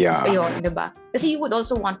 Like, ayun, diba? Kasi you would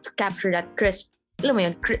also want to capture that crisp, alam mo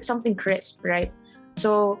yun, something crisp, right?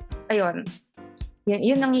 So, ayun.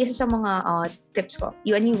 Yun ang isa sa mga tips ko.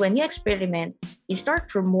 When you experiment, you start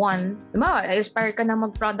from one. Diba, aspire ka na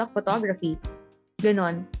mag-product photography.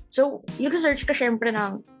 Ganon. So, you search ka syempre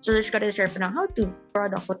ng how to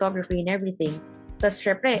product photography and everything. Tapos,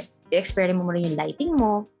 syempre, i-experiment mo na yung lighting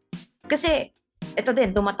mo. Kasi, ito din,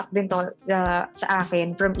 tumatak din to sa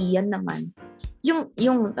akin from Ian naman.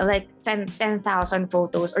 Yung like 10,000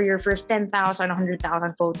 photos or your first 10,000, 100,000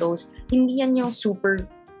 photos, hindi yan yung super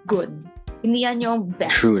good. Hindi yan yung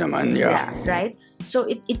best. True naman, yeah. Right? So,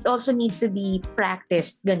 it also needs to be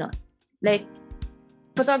practiced. Ganon. Like,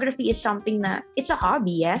 photography is something na, it's a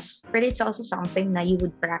hobby, yes, but it's also something na you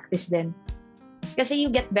would practice din. Kasi you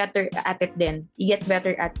get better at it then. You get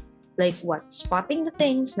better at, like, spotting the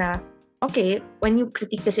things na, okay, when you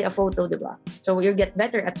critique kasi a photo, diba? So, you get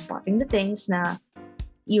better at spotting the things na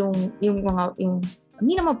yung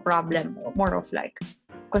hindi naman problem, more of like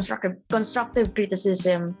constructive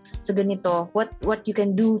criticism sa ganito, what you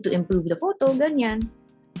can do to improve the photo, ganyan.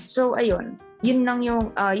 So, ayun. Yun lang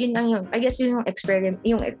yung I guess yun yung experience,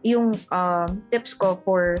 yung tips ko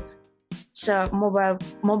for sa mobile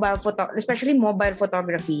photo, especially mobile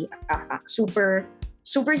photography. Super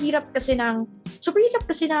hirap kasi ng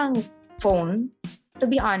phone, to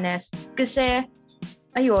be honest. Kasi,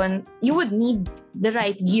 ayun, you would need the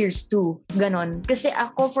right gears too. Ganon. Kasi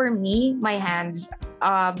ako, for me, my hands,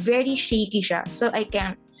 very shaky siya. So, I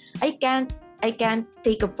can't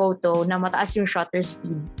take a photo na mataas yung shutter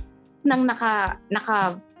speed nang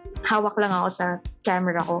nakahawak lang ako sa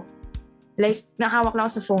camera ko. Like, nakahawak lang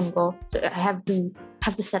ako sa phone ko. So, I have to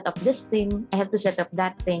set up this thing. I have to set up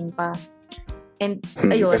that thing pa. And,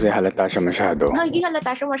 ayun. Kasi halata siya masyado. Nagiging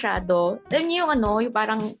halata siya masyado. Alam niyo yung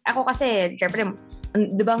parang, ako kasi, syempre,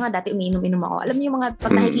 di ba nga dati umiinom-inom ako. Alam niyo yung mga, pag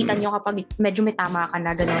nakikita niyo kapag medyo may tama ka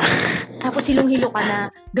na, gano'n. Tapos silong-hilo ka na,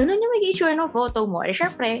 gano'n yung may itsura ng photo mo. Eh,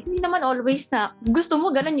 syempre, hindi naman always na gusto mo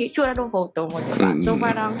gano'n yung itsura ng photo mo, diba? So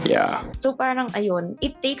parang, ayun,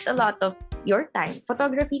 it takes a lot of your time.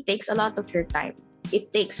 Photography takes a lot of your time. It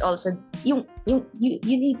takes also, you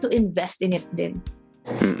need to invest in it din.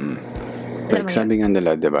 Like sabi nga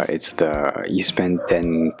nila, diba, it's you spend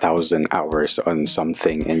 10,000 hours on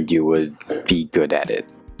something and you would be good at it.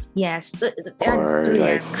 Yes. Or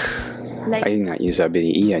like ayun nga, yung sabi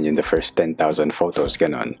ni Ian, yung the first 10,000 photos,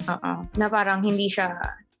 ganon. Na parang hindi siya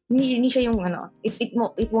yung it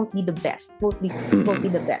won't be the best. Won't be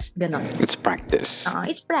the best, ganon. It's practice.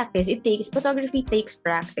 It's practice. Photography takes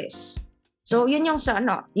practice. So, yun yung sa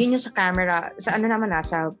camera, sa naman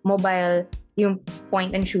sa mobile, yung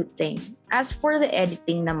point and shoot thing. As for the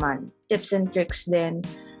editing naman, tips and tricks din.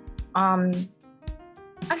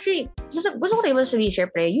 Actually, gusto ko rin sabihin,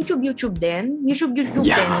 syempre, YouTube din. YouTube din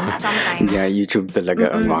sometimes. Yeah, YouTube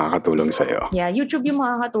talaga ang makakatulong sa'yo. Yeah, YouTube yung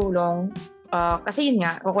makakatulong. Kasi yun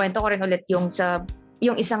nga, kukwento ko rin ulit yung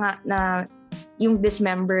isa nga na, yung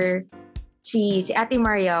dismember, si Ate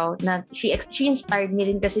Mariao, na she inspired me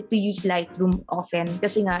rin kasi to use Lightroom often.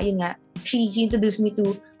 Kasi nga, yun nga, she introduced me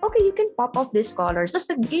to, okay, you can pop off these colors. Tapos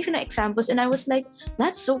nagbigay siya na examples and I was like,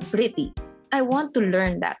 that's so pretty. I want to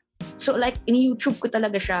learn that. So like, in YouTube ko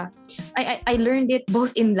talaga siya. I learned it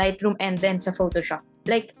both in Lightroom and then sa Photoshop.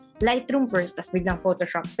 Like, Lightroom first, tapos biglang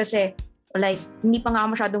Photoshop. Kasi, like, hindi pa nga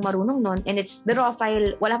masyadong marunong nun. And it's the raw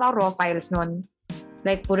file, wala pa raw files nun.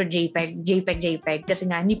 Like, puro JPEG. Kasi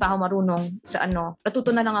nga, hindi pa ako marunong sa Natuto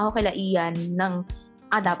na lang ako kay Ian ng,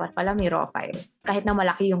 dapat pala may raw file. Kahit na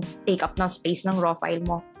malaki yung take up ng space ng raw file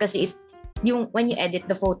mo. Kasi when you edit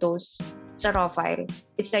the photos sa raw file,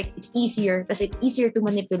 it's easier. Kasi it's easier to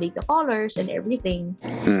manipulate the colors and everything.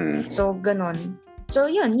 So, ganon. So,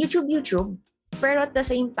 yun, YouTube. Pero at the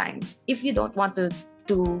same time, if you don't want to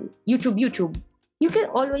YouTube, you can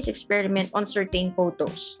always experiment on certain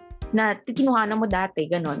photos na kinuhanan mo dati,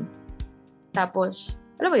 ganon. Tapos,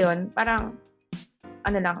 alam mo yun, parang,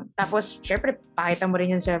 tapos, syempre, pakita mo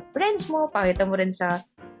rin yun sa friends mo, pakita mo rin sa,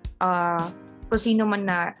 kung sino man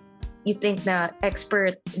na you think na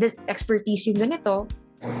expertise yung ganito.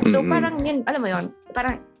 So parang yun, alam mo yun,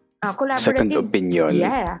 parang collaborative. Second opinion.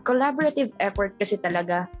 Yeah, collaborative effort kasi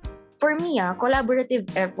talaga. For me, collaborative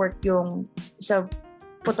effort yung sa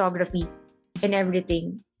photography and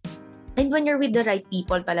everything. And when you're with the right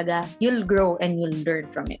people talaga, you'll grow and you'll learn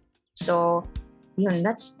from it. So, yun,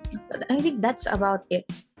 I think that's about it.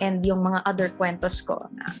 And yung mga other kwentos ko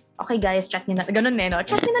na, okay guys, chat nyo na, ganun no?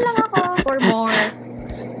 Chat nyo na lang ako for more.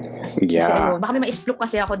 Yeah. Kasi baka may ma-explode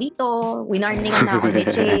kasi ako dito. Winarningan na ako ni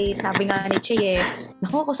Che. Sabi nga ni Che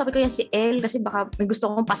naku, sabi ko yan si El kasi baka may gusto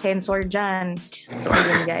kong pa-sensor dyan. So,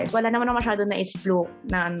 ayun guys. Wala naman masyado na explode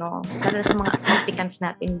na lalo na sa mga opticans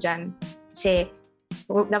natin dyan. Kasi,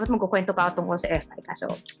 dapat magkukwento pa ako tungkol sa FI. Kaso,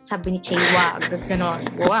 sabi ni Che, wag. Ganon.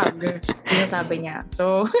 Wag. Yun sabi niya.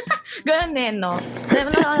 So, ganon din, no?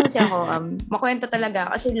 Kasi ako, makwento talaga.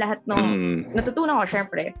 Kasi lahat natutunan ko,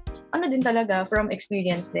 syempre, din talaga from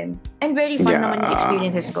experience din. And very fun naman yung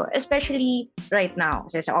experiences ko. Especially right now.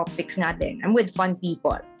 Kasi sa optics nga din. I'm with fun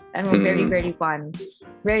people. I'm very, very fun.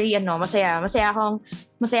 Very, masaya. Masaya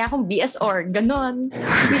akong BS-org. Ganon.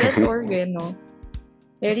 BS-org,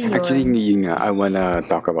 Actually, yun nga, I wanna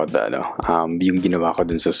talk about that, yung ginawa ko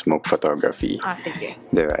dun sa smoke photography. Sige.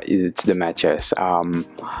 Diba? It's the matches.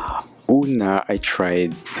 Una, I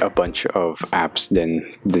tried a bunch of apps din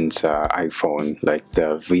sa iPhone, like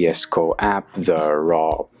the VS Co app, the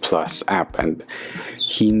RAW Plus app, and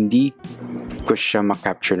hindi ko siya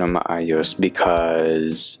ma-capture na maayos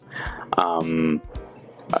because,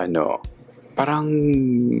 parang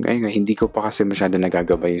hindi ko pa kasi masyado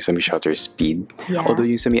nagagabay yung sa may shutter speed. Yeah. Although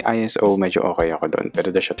yung sa may ISO medyo okay ako doon,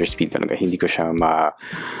 pero the shutter speed talaga hindi ko siya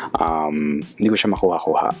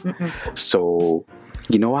makuha-kuha. So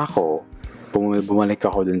ginawa ko, bumalik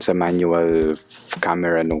ako dun sa manual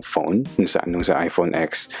camera ng phone, nung sa iPhone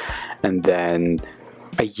X, and then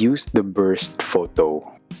I used the burst photo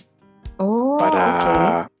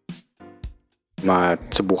para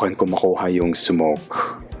masubukan ko makuha yung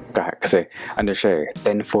smoke. Kasi siya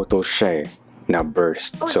 10 photos siya na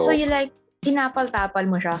burst. So you like tinapal-tapal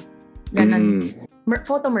mo siya? Ganon.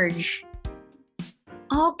 Photo merge.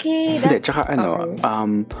 Okay. Hindi, tsaka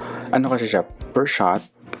kasi siya per shot,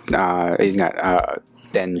 10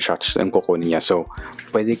 shots ang kukunin niya. So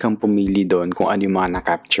pwede kang pumili doon kung ano yung mga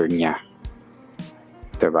na-capture niya.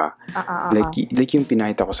 Diba? Like yung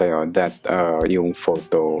pinakita ko sa'yo, that yung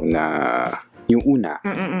photo na yung una.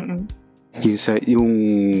 Yung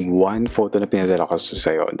one photo na pinadala ko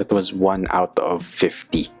sa'yo, that was 1 out of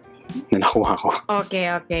 50 na nakuha ko.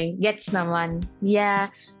 Okay. Gets naman. Yeah.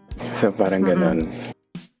 So, parang ganun.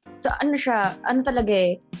 So,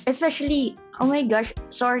 talaga especially, oh my gosh,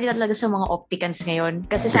 sorry talaga sa mga opticans ngayon.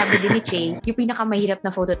 Kasi sabi din ni Che, yung pinakamahirap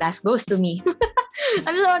na photo task goes to me.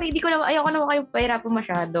 I'm sorry, ayoko naman kayo pahirapan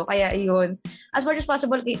masyado. Kaya yun, as much as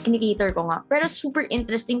possible, kinikater ko nga. Pero super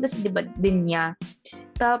interesting kasi diba din niya.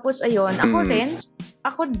 Tapos ayun,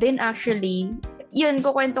 ako din actually, yun,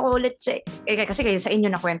 kukwento ko ulit kasi kayo sa inyo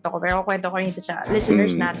na kwento ko, pero kukwento ko rin ito sa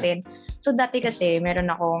listeners natin. So dati kasi,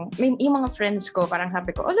 yung mga friends ko, parang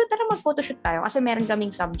sabi ko, tara mag-photoshoot tayo. Kasi meron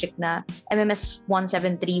kaming subject na MMS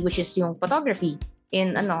 173, which is yung photography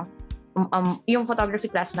in yung photography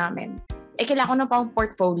class namin. Kailangan ko na pang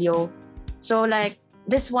portfolio. So like,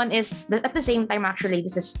 this one is, at the same time actually,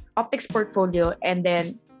 this is optics portfolio and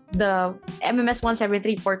then the MMS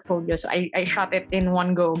 173 portfolio. So I shot it in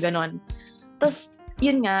one go, ganon. Tapos,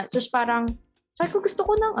 yun nga, just parang, sabi ko gusto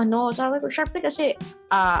ko ng sabi ko, syempre kasi,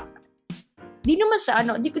 di naman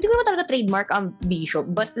di ko naman talaga trademark ang Bishop,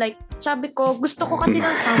 but like, sabi ko, gusto ko kasi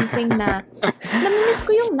ng something na, namimiss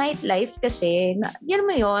ko yung nightlife kasi, yan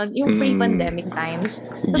mo yun, yung pre-pandemic times.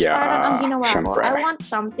 Tapos parang ang ginawa ko, I want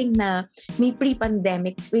something na may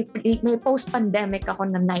pre-pandemic, may post-pandemic ako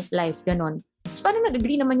na nightlife, ganon. Tapos parang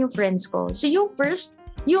nag-agree naman yung friends ko. So yung first,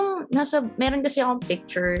 meron kasi akong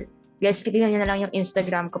picture, guys, titignan nyo na lang yung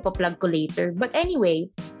Instagram ko, pa-plug ko later. But anyway,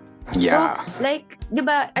 yeah. So, like, di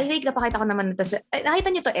ba, I think napakita ko naman ito nakita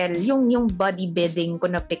nyo to, El, yung body bedding ko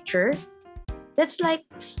na picture. That's like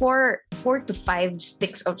 4 to 5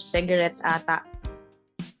 sticks of cigarettes ata.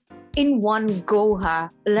 In one go, ha?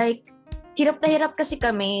 Like, hirap na hirap kasi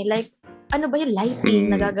kami. Like, ano ba yung lighting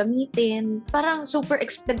na gagamitin? Parang super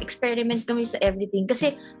experiment kami sa everything.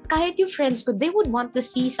 Kasi kahit yung friends ko, they would want to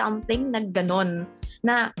see something na ganon.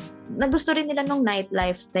 Na gusto rin nila nung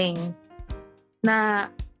nightlife thing. Na,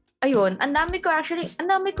 ayun, ang dami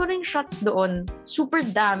ko rin shots doon. Super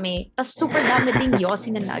dami. Tapos super dami din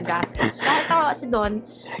yosi na nagastos. Kahit ako kasi doon,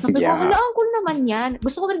 sabi ko, ang cool naman yan.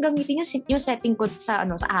 Gusto ko rin gamitin yung setting ko sa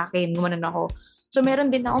akin. Gumanon ako. So,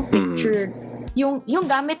 meron din akong picture. Yung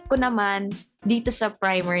gamit ko naman, dito sa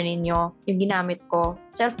primer ninyo, yung ginamit ko,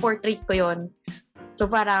 self-portrait ko yon.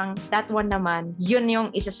 So, parang, that one naman, yun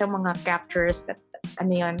yung isa sa mga captures that,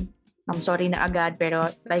 ano yun, I'm sorry na agad, pero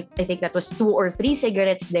like, I think that was 2 or 3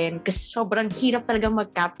 cigarettes din kasi sobrang hirap talaga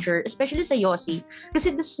mag-capture, especially sa Yossi.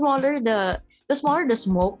 Kasi the smaller the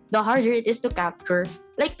smoke, the harder it is to capture.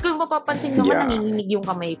 Like, kung mapapansin naman, nanginginig yung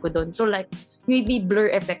kamay ko doon. So, like, maybe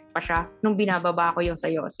blur effect pa siya nung binababa ko yung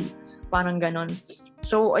sa Yossi. Parang ganon.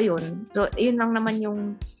 So, ayun. So, yun lang naman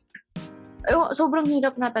yung sobrang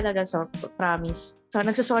hirap na talaga, so promise. So,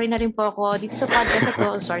 nagsasorry na rin po ako dito sa podcast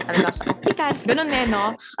ako. Sorry talaga sa Opticats. Ganun no?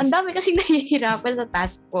 Ang dami kasing nahihirapan sa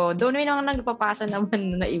task ko. Doon may naman nagpapasa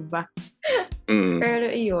naman na iba. Pero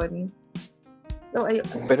yun. So, ayun.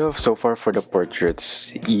 Pero so far for the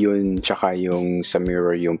portraits, yun tsaka yung sa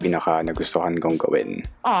mirror yung pinaka nagustuhan kong gawin.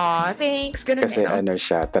 Aw, thanks. Ganun kasi ano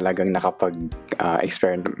siya, talagang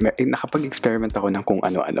nakapag-experiment ako ng kung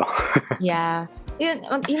ano-ano. Yeah. Yun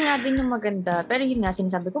nga din yung maganda. Pero yun nga,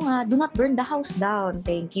 sinasabi ko nga, do not burn the house down.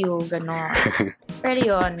 Thank you. Ganon. Pero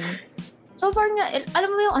yun. So far nga,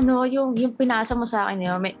 alam mo yung yung pinasa mo sa akin,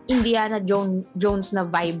 may Indiana Jones na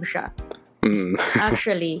vibe siya.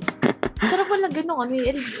 Actually. Sarap wala gano'n.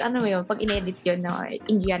 Ano yun, pag in-edit yun na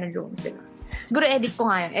Indiana Jones. Diba? Siguro edit ko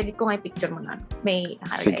nga yung picture mo na. May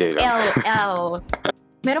sige L.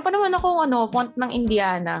 Meron pa naman akong font ng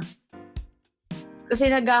Indiana.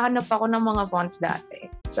 Kasi naghahanap ako ng mga fonts dati.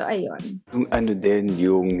 So, ayun. Yung din,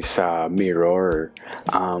 yung sa mirror.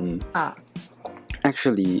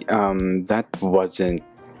 Actually, that wasn't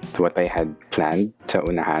what I had planned sa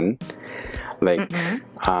unahan. Like,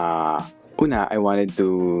 una, I wanted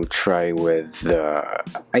to try with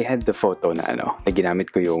I had the photo na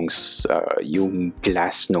ginamit ko yung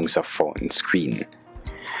glass nung sa phone screen.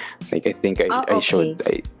 Like, I think I showed,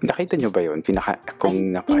 nakita nyo ba yun?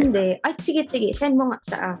 Hindi. Ay, sige. Send mo nga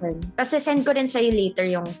sa akin. Kasi send ko rin sa'yo later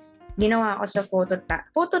yung ginawa ko sa photo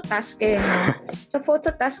task sa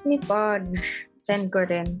photo task ni Podge. Send ko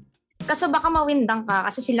rin. Kaso baka mawindang ka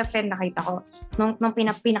kasi sila Fen nakita ko. Nung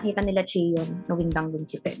pinakita nila Chi yun, nawindang din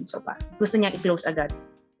si Fen. So gusto niya i-close agad.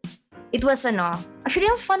 It was actually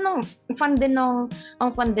ang fun din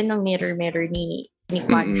ng mirror ni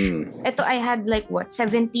Punch. Ito I had like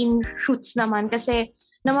 17 shoots naman kasi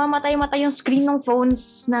namamatay-matay yung screen ng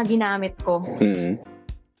phones na ginamit ko.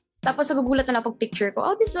 Tapos nagugulat na lang pag picture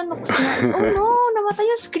ko, this one looks nice. Oh no, namatay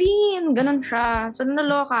yung screen. Ganon siya. So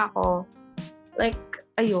naloka ako. Like,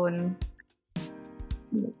 ayun.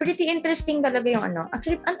 Pretty interesting talaga yung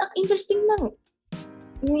Actually, ang interesting lang.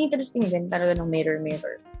 Yung interesting din talaga ng mirror.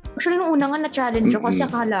 Actually, nung una nga na-challenge ako kasi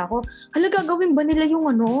akala ko, gagawin ba nila yung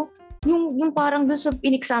yung parang dun sa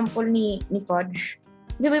in-example ni Fudge.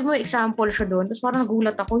 Di ba may example siya doon? Tapos parang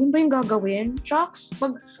nagulat ako, yun ba yung gagawin? Shucks!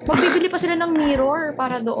 Magbibili pa sila ng mirror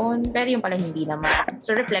para doon. Pero yung pala hindi naman.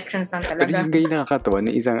 So reflections lang talaga. Pero yung nakakatawa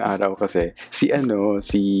na isang araw kasi si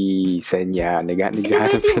Senya,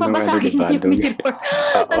 naghahanap siya ng yung mirror.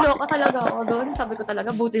 Taloka talaga ako doon. Sabi ko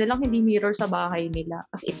talaga, buti na lang hindi mirror sa bahay nila.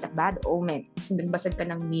 Kasi it's a bad omen. Nagbasag ka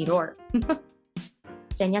ng mirror.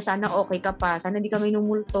 Senya, sana okay ka pa. Sana di kami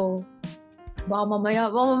numulto. Baka mamaya,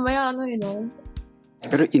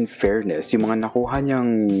 Pero in fairness, yung mga nakuha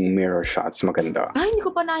niyang mirror shots, maganda. Hindi ko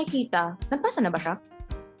pa nakikita. Nagpasa na ba siya?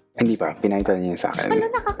 Hindi pa. Pinakita niya sa akin. Wala,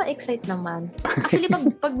 nakaka-excite naman. Actually,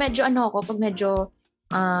 pag medyo sabi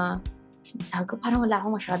ko, parang wala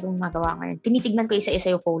akong masyadong magawa ngayon. Tinitignan ko isa-isa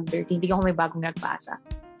yung folder. Hindi ako may bagong nagpasa.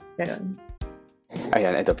 Ganun.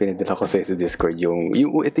 Ayan, ito, pinadala ko sa Discord.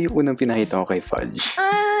 Ito yung unang pinakita ko kay Fudge.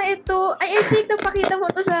 Ito. I think napakita mo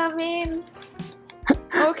to sa amin.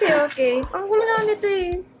 Okay. Ang gulo na nito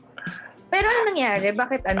Pero ano nangyari?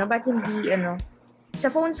 Bakit hindi sa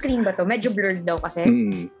phone screen ba to? Medyo blurred daw kasi?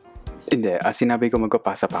 Hindi. Sinabi ko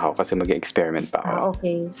magpapasa pa ako kasi mag-experiment pa ako.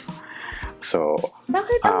 Okay. So,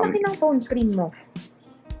 bakit ang laki ng phone screen mo?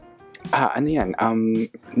 Ano yan?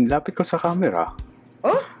 Lapit ko sa camera.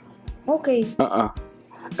 Oh? Okay.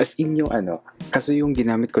 As in yung kasi yung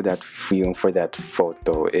ginamit ko for that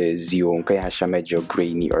photo is yung kaya siya medyo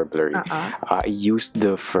grainy or blurry. I used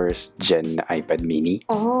the first gen na iPad mini.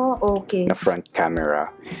 Oh, okay. Na front camera.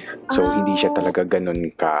 So, hindi siya talaga ganun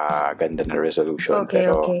kaganda na resolution. Okay,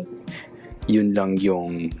 pero okay. Yun lang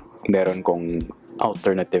yung meron kong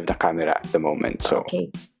alternative na camera at the moment. So, okay.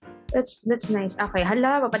 That's nice. Okay,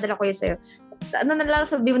 papadala ko yun sa'yo.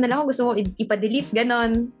 Sabihin mo na lang kung gusto mo ipa-delete,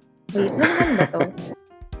 ganon. Wait, saan ba to?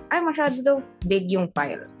 Ay, masyado daw big yung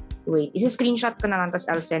file. Wait, isa-screenshot ko na lang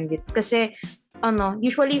tapos I'll send it. Kasi,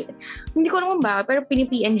 usually, hindi ko naman ba, pero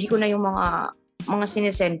pini-PNG ko na yung mga mga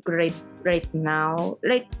sinesend ko right now.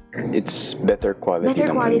 Like, It's better quality better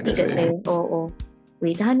naman quality kasi. Oo.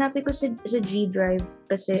 Wait, hanapin ko sa G Drive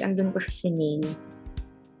kasi andun ko siya sinave.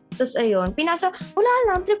 Tapos ayun, wala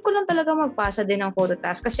lang, trip ko lang talaga magpasa din ng photo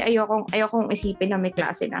task kasi ayokong isipin na may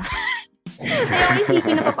klase na. Ayokong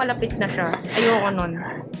isipin na papalapit na siya. Ayoko nun.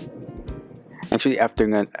 Actually, after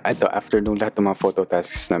nung lahat ng mga photo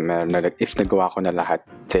tasks na meron, if nagawa ko na lahat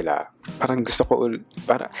sila, parang gusto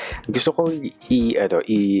ko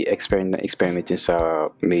i-experiment yun sa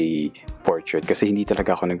may portrait kasi hindi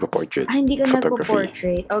talaga ako nagpo-portrait hindi ka photography.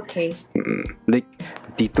 nagpo-portrait. Okay. Like,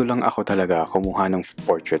 dito lang ako talaga kumuha ng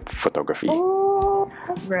portrait photography. Oh,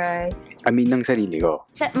 right. I mean, ng sarili ko.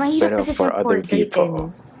 Mahirap Pero kasi for sa other portrait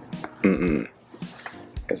people,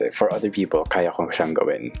 kasi for other people, kaya ko siyang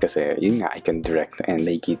gawin. Kasi yun nga, I can direct and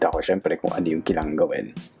nakikita ko syempre kung ano yung kailangan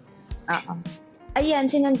gawin. Ayan,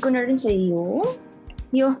 sinend ko na rin sa iyo.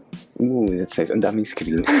 Ooh, that's nice. Ang daming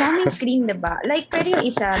screen. Ang daming screen, diba? Like, pero yung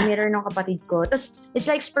isa, mirror ng kapatid ko. Tapos, it's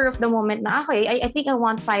like spur of the moment na, okay, I think I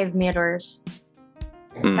want 5 mirrors.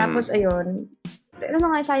 Tapos, ayun. Ano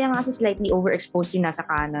nga, sayang nga kasi slightly overexposed yung nasa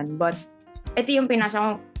kanan. But, ito yung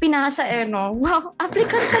pinasa no? Wow,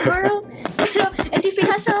 applicant ka, girl! Pero, ito yung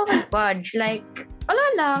pinasa ko kay Fudge. Like, wala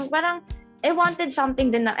lang. Parang, I wanted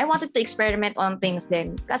something din na, I wanted to experiment on things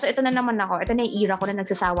din. Kaso ito na naman ako, ito na yung era ko na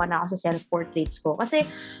nagsasawa na ako sa self-portraits ko. Kasi,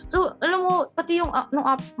 so, alam mo, pati yung,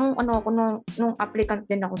 nung applicant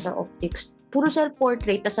din ako sa optics, puro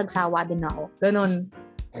self-portrait, tas nagsawa din ako. Ganon.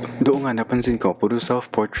 Doon nga, napansin ko, puro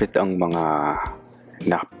self-portrait ang mga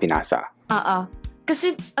pinasa.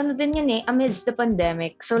 Kasi, din yan amidst the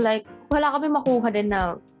pandemic. So, like, wala kami makuha din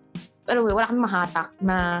na, wala kami mahatak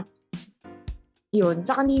na, yun.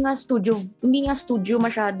 Saka hindi masyadong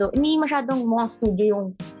mukhang studio yung,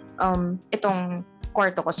 itong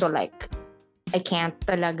kwarto ko. So, like, I can't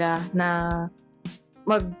talaga na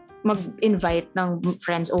mag-invite ng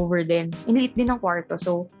friends over din. Inilit din ng kwarto.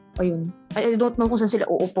 So, ayun. I don't know kung saan sila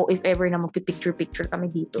uupo if ever na magpipicture-picture kami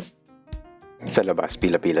dito. Sa labas,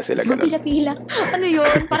 pila-pila sila ganun. Pila-pila. Ano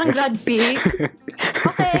yun? Parang grad pick.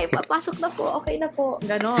 Okay, papasok na po. Okay na po.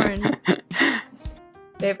 Ganon.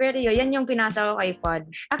 Pero yan yung pinasa ko kay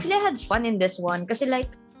Fudge. Actually, I had fun in this one. Kasi like,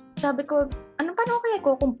 sabi ko, paano kaya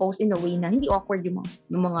ko compose in a way na hindi awkward yung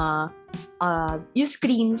mga yung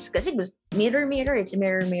screens. Kasi mirror, it's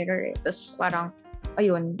mirror. Tapos parang,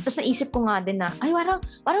 ayun. Tapos naisip ko nga din na, parang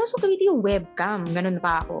mas gamitin yung webcam. Ganun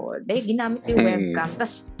pa ako. Dahil ginamit ko yung webcam.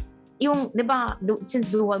 Tapos, yung, di ba, since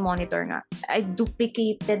dual monitor nga, I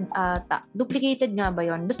duplicated nga ba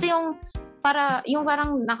yun? Basta yung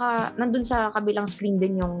parang nandun sa kabilang screen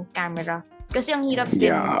din yung camera. Kasi ang hirap din.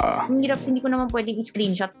 Yeah. Ang hirap, hindi ko naman pwedeng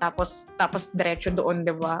i-screenshot tapos diretso doon,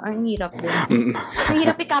 di ba? Ang hirap din. Ang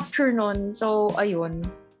hirap i-capture nun. So, ayun.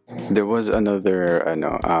 There was another,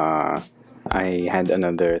 I had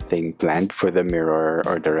another thing planned for the mirror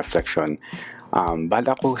or the reflection.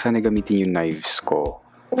 Bala ko sana gamitin yung knives ko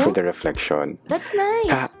for the reflection. That's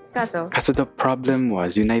nice. Kaso the problem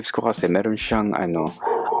was, yung knives ko kasi meron siyang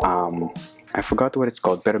I forgot what it's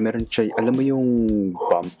called, pero meron siya, alam mo yung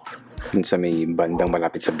bump dun sa may bandang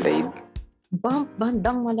malapit sa blade?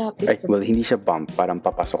 Bandang malapit sa blade? Well, hindi siya bump, parang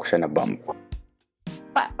papasok siya na bump.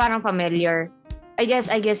 Parang familiar. I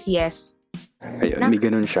guess yes. Ayun, may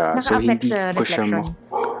ganun siya. So, hindi ko siya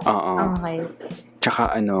Okay.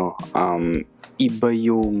 Tsaka iba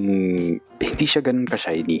yung, hindi siya ganun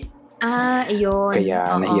ka-shiny. Yun.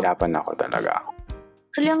 Kaya nahirapan ako talaga.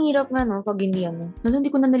 Actually, ang hirap nga, no, pag hindi hindi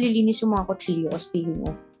ko na nalilinis yung mga kutsilyo, speaking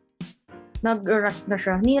of. Nag-rust na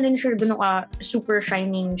siya. Hindi na rin siya ganun super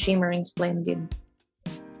shining, shimmering, splendid.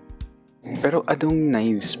 Pero anong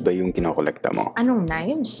knives ba yung kinokolekta mo? Anong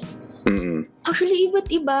knives? Actually,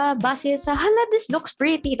 iba't iba. Base sa, this looks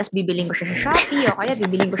pretty. Tapos bibiling ko siya sa Shopee o kaya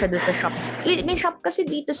bibiling ko siya doon sa shop. May shop kasi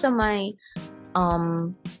dito sa may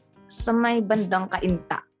bandang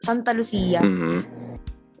Kainta. Santa Lucia.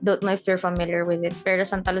 Don't know if you're familiar with it. Pero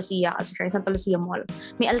Santa Lucia kasi siya. Santa Lucia Mall.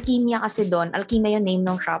 May Alchemia kasi doon. Alchemia yung name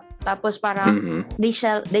ng shop. Tapos parang they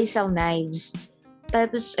sell knives.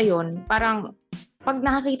 Tapos ayun, parang pag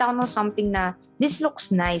nakakita ko ng something na this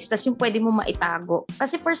looks nice, tas yung pwede mo maitago.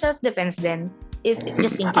 Kasi for self-defense din, if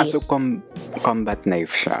just in case. So combat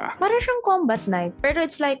knife siya. Para siyang combat knife. Pero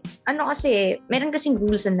it's like, meron kasing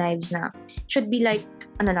rules sa knives na should be like,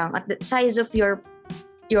 at the size of your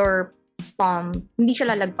palm, hindi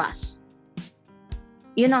siya lalagpas.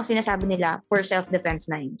 Yun ang sinasabi nila for self-defense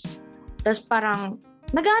knives. Tapos parang,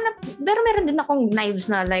 pero meron din akong knives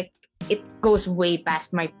na like, it goes way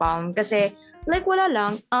past my palm. Kasi, like, wala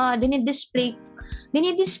lang. Dinidisplay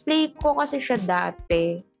ko kasi siya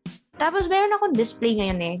dati. Tapos meron akong display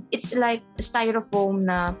ngayon eh. It's like styrofoam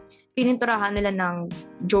na pininturahan nila ng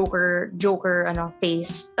Joker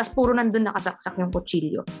face. Tapos puro nandun nakasaksak yung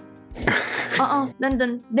kutsilyo. Oo,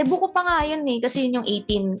 nandun. Debo ko pa nga yan eh. Kasi yun yung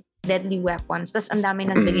 18 deadly weapons. Tapos ang dami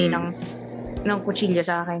nagbigay ng kutsilyo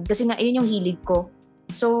sa akin. Kasi nga, yun yung hilig ko.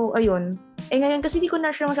 So, ayun. Ngayon, kasi di ko na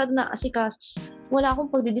siya masyado na asikas. Wala akong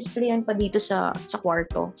pagdidisplayan pa dito sa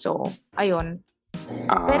kwarto. So, ayun.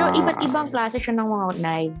 Pero iba't ibang klase siya ng mga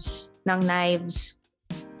knives.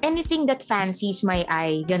 Anything that fancies my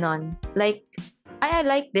eye, ganon. Like, I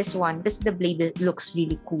like this one because the blade looks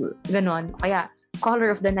really cool. Ganon. Kaya,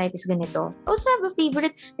 color of the knife is ganito. I also have may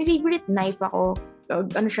favorite knife ako.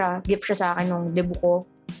 Gift siya sa akin nung debut ko.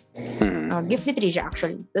 Gift ni Trisha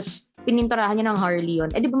actually. Tapos, pininturahan niya ng Harley yun.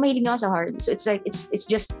 Di ba mahilig na ako sa Harley? So, it's like, it's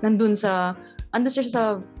just andun siya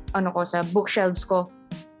sa bookshelves ko.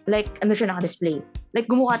 Like, siya naka-display. Like,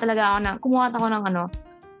 kumuha ako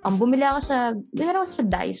ng bumili ako sa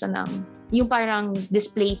Daiso ng, yung parang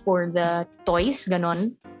display for the toys,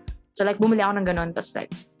 ganon. So, like, bumili ako ng ganon, tapos, like,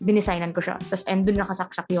 dinesignan ko siya. Tapos, doon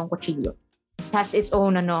nakasaksak yung kutsilyo. It has its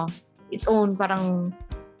own parang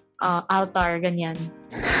altar, ganyan.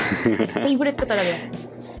 Favorite ko talaga.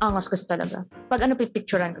 Angas ko talaga. Pag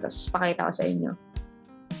pipicturean ko, tapos pakita ko sa inyo.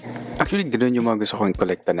 Actually, ganoon yung mga gusto kong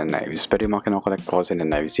kolekta na knives. Pero yung mga kinokolekta ko kasi na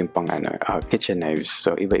knives, yung pang kitchen knives.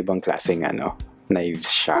 So, iba-ibang klaseng knives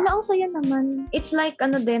siya. Ang saya naman. It's like,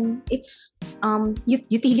 it's,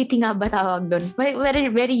 utility nga ba tawag doon? Very,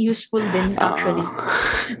 very useful din, actually.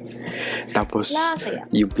 Tapos,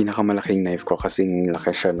 yung pinakamalaking knife ko, kasing laki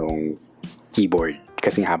siya nung keyboard.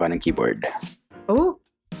 Kasing haba ng keyboard. Oh?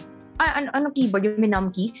 Ano keyboard? Yung minam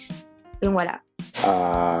keys? Yung wala?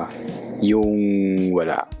 Yung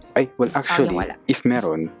wala. Actually, wala. If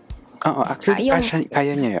meron, actually,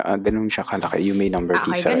 kaya niya, ganun siya kalaki. You may number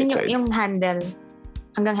keys sa right side. Yung handle.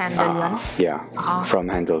 Hanggang handle yun? Yeah. From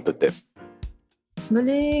handle to tip.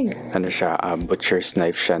 Galing. Siya, butcher's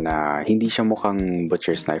knife siya na, hindi siya mukhang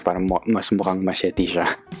butcher's knife. Parang mas mukhang machete siya.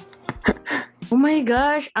 Oh my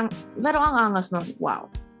gosh. Pero ang angas nun.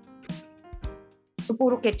 Wow. So,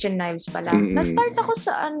 puro kitchen knives pala. Nag-start ako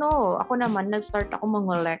sa nag-start ako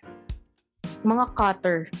mga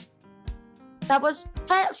cutter. Tapos,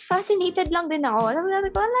 fascinated lang din ako. Alam mo,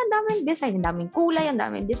 ang daming design, ang daming kulay, ang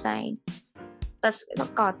daming design. Tapos,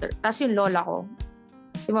 cutter. Tapos yung lola ko,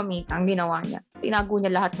 si Mamita, ang ginawa niya, tinago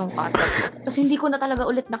niya lahat ng cutter. Tapos, hindi ko na talaga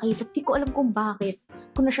ulit nakita. Hindi ko alam kung bakit.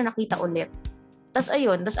 Kung na siya nakita ulit. Tapos,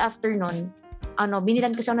 ayun. Tapos, after nun,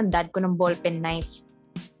 binilan ko siya ng dad ko ng ballpen knife.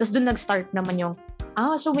 Tapos, doon nag-start naman yung,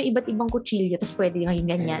 so may iba't ibang kutsilyo, tapos pwede nga yung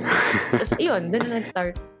ganyan. Tapos, ayun, doon na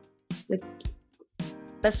nag-start.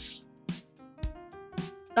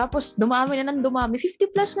 Tapos, dumami na ng dumami.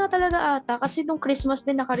 50 plus nga talaga ata. Kasi nung Christmas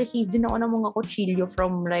din, naka-receive din ako ng mga kutsilyo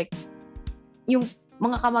from like, yung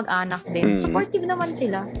mga kamag-anak din. Supportive naman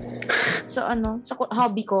sila. So, sa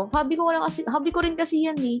hobby ko. Hobby ko rin kasi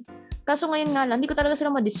yan eh. Kaso ngayon nga lang, hindi ko talaga sila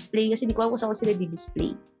ma-display kasi hindi ko alam kung saan ko sila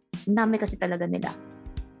di-display. Ang dami kasi talaga nila.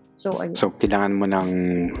 So, ayun. So, kailangan mo ng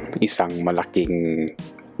isang malaking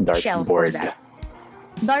dartboard.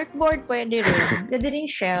 Dartboard pwede rin. Pwede rin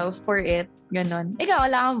shelf for it. Ganon. Ikaw,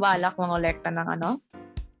 wala kang balak mga kolekta ng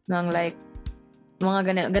ng like,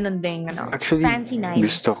 mga ganon ding, Actually, fancy knives.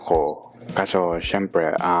 Gusto ko. Kaso,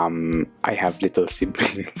 syempre, I have little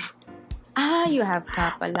siblings. You have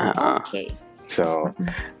ka pala. Okay. So,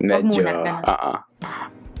 medyo,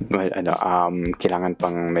 kailangan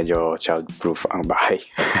pang medyo child-proof ang bahay.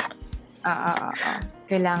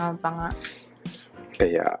 Kailangan pa nga.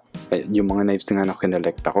 Kaya, yung mga knives na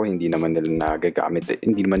kinolekta ko, hindi naman nila nagagamit,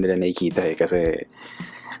 hindi naman nila nakikita kasi,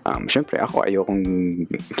 syempre, ako ayokong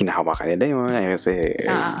kinahawakan nila yun.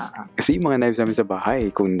 Kasi yung mga knives namin sa bahay,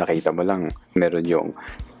 kung nakita mo lang, meron yung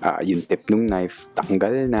tip ng knife,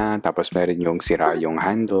 tanggal na, tapos meron yung sira yung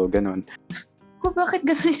handle, ganon. Bakit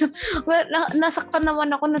gano'n yun? Well, nasaktan naman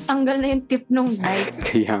ako na tanggal na yung tip nung knife.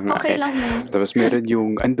 Kaya nga. Okay lang na. Tapos meron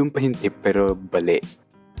yung, andun pa yung tip pero bali.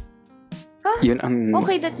 Yun ang...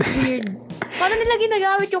 Okay, that's weird. Paano nila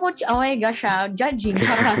ginagamit yung kutsilyo? Oh my gosh, judging.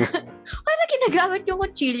 Charot. Paano nila ginagamit yung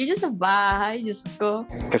kutsilyo dyan sa bahay? Diyos ko.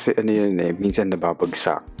 Kasi yun minsan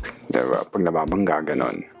nababagsak. Diba? Pag nababangga,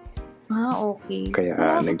 ganon. Okay.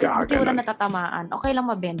 Kaya nagkakaganon. Buti wala natatamaan. Okay lang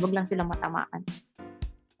mabend, wag lang silang matamaan.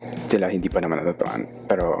 Sila hindi pa naman natutuan.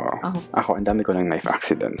 Pero ako, ang dami ko ng knife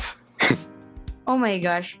accidents. Oh my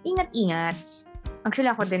gosh. Ingat-ingat. Actually,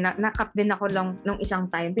 ako din, na-cut din ako lang nung isang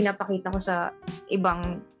time. Pinapakita ko sa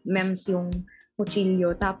ibang memes yung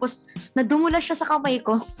kutsilyo. Tapos, nadumula siya sa kamay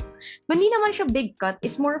ko. Hindi naman siya big cut.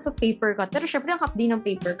 It's more of a paper cut. Pero syempre, ang cut din ng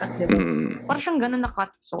paper cut, diba? Parang siyang ganun na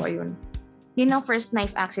cut. So, ayun. Yun ang first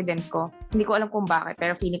knife accident ko. Hindi ko alam kung bakit,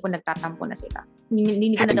 pero feeling ko nagtatampo na sila.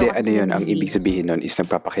 Hindi ko na daw Hindi, kasi ano sila yun, ang ibig nililinis. sabihin nun is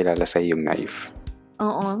nagpapakilala sa yung knife.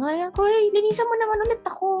 Oo. Kaya ko, hey, linisan mo naman ulit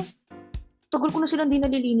ako. Tagal ko na silang di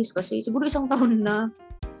nalilinis kasi. Siguro isang taon na.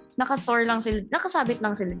 Nakastore lang sila, nakasabit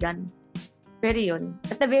lang sila dyan. Pero yun,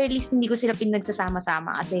 at the very least, hindi ko sila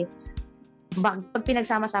pinagsasama-sama kasi pag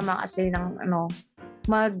pinagsama-sama kasi ng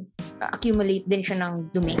mag-accumulate din siya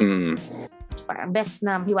ng dumi. Parang best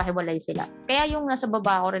na hiwa-hiwalay sila. Kaya yung nasa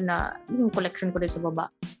baba ko rin na, yung collection ko rin sa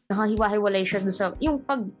baba, nakahiwa-hiwalay siya doon sa, yung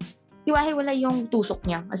pag hiwa-hiwalay yung tusok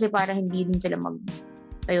niya kasi para hindi din sila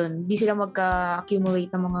hindi sila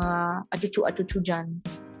magka-accumulate ng mga achuchu-achuchu dyan.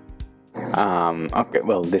 Okay,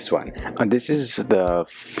 well, this one. This is the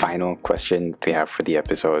final question we have for the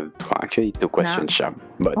episode. Well, actually, 2 questions siya.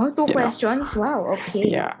 But, 2 questions? Wow,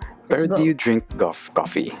 okay. Yeah. Pero do you drink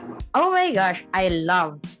coffee? Oh my gosh, I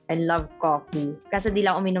love coffee. Kasi di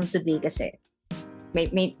lang uminom today kasi may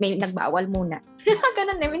nagbawal muna.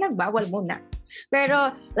 Ganun na, may nagbawal muna.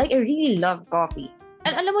 Pero, like, I really love coffee.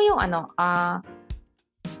 Alam mo yung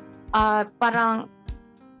parang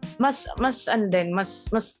mas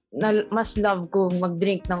love ko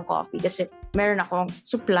mag-drink ng coffee kasi meron akong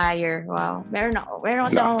supplier. Wow. Meron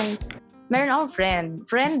akong friend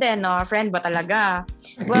din, no? Friend ba talaga?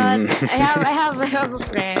 But I have a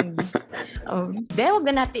friend. Wag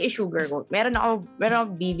na natin i-sugarcoat. Meron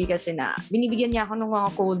akong bibi kasi na binibigyan niya ako ng mga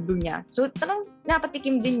cold brew niya. So talagang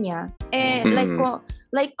napatikim din niya.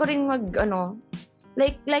 Like ko rin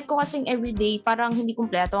like ko kasing everyday, parang hindi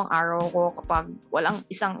kumpleto ang araw ko kapag walang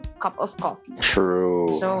isang cup of coffee. True.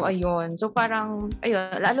 So, ayun. So, parang,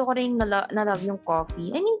 lalo ko rin na-love yung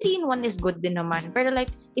coffee. I mean, 3-in-1 is good din naman. Pero like,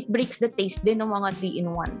 it breaks the taste din ng mga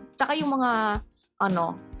 3-in-1. Tsaka yung mga,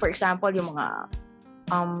 for example, yung mga,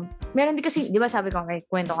 meron din kasi, di ba sabi ko, may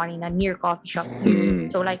kwento kanina, near coffee shop.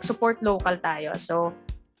 So, like, support local tayo. So,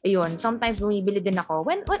 ayun, sometimes bumibili din ako.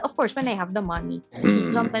 When of course, when I have the money.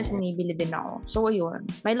 Sometimes bumibili din ako. So, ayun.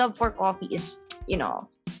 My love for coffee is,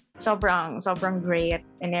 sobrang great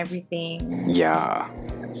and everything. Yeah.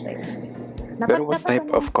 It's like, pero what type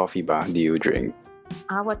of coffee ba do you drink?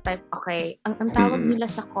 What type? Okay. Ang tawag nila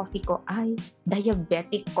sa coffee ko ay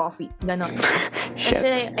diabetic coffee. Ganon.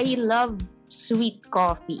 Kasi I love sweet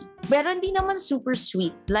coffee. Pero hindi naman super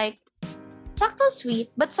sweet. Like, sakto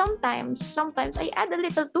sweet, but sometimes I add a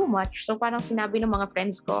little too much. So parang sinabi ng mga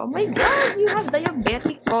friends ko, oh my God, you have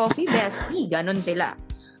diabetic coffee, bestie. Ganon sila.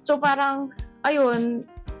 So parang, ayun,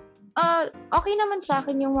 okay naman sa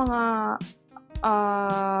akin yung mga,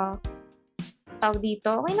 tawag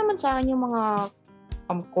dito, okay naman sa akin yung mga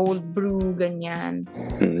cold brew, ganyan.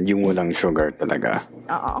 Yung walang sugar talaga.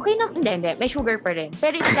 Okay na, hindi, may sugar pa rin.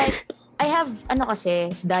 Pero it's like, I have,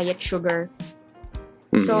 kasi, diet sugar.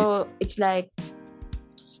 So, it's like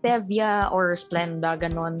stevia or Splenda,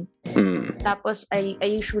 ganon. Tapos, I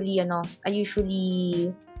usually drink,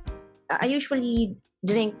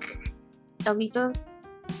 I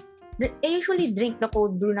usually drink the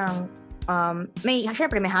cold brew ng,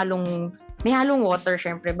 syempre, may halong water,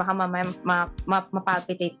 syempre. Baka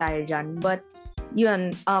mapalpitate tayo dyan. But,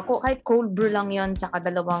 yun, kahit cold brew lang yun, saka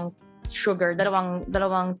dalawang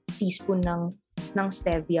teaspoon ng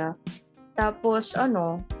stevia. Tapos,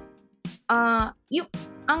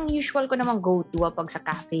 ang usual ko namang go-to pag sa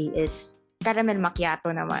cafe is caramel macchiato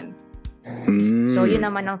naman. So, yun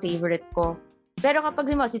naman ang favorite ko. Pero kapag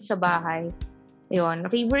limasit sa bahay, yun,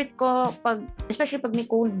 favorite ko, especially pag may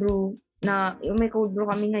cold brew, may cold brew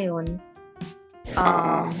kami ngayon,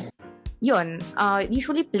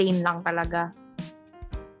 usually plain lang talaga.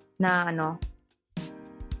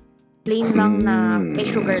 Plain lang na may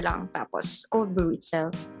sugar lang, tapos cold brew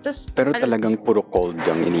itself. Pero talagang puro cold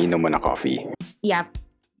yung iniinom mo na coffee? Yeah.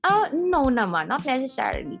 No naman, not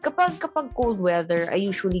necessarily. Kapag cold weather, I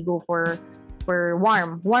usually go for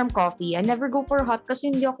warm coffee. I never go for hot kasi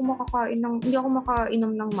hindi ako makainom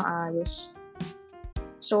ng maayos.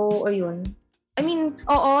 So, ayun. I mean,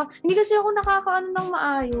 hindi kasi ako nakakaano ng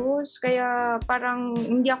maayos, kaya parang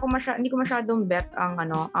hindi ko masyadong bet ang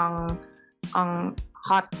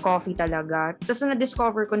hot coffee talaga. Tapos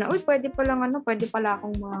na-discover ko na, pwede pala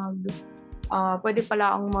akong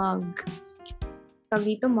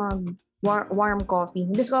warm coffee.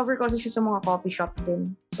 Na-discover ko kasi siya sa mga coffee shop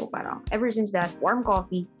din. So parang, ever since that, warm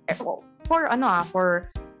coffee, for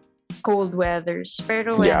cold weathers.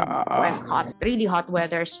 Pero when really hot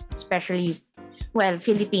weathers, especially,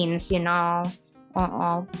 Philippines,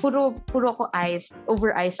 puro ko over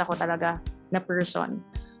ice ako talaga na person.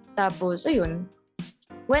 Tapos, ayun.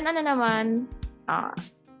 When pag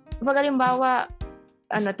halimbawa,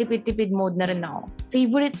 tipid-tipid mode na rin ako.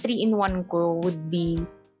 Favorite 3-in-1 ko would be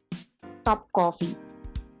top coffee.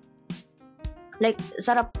 Like,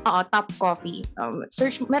 sarap, top coffee.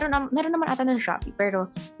 Search, meron naman ata ng Shopee, pero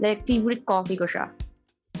like, favorite coffee ko siya.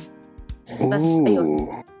 Tas, ayun.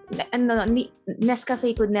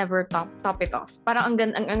 Nescafe could never top it off. Parang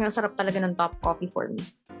ang sarap talaga ng top coffee for me.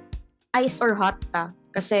 Iced or hot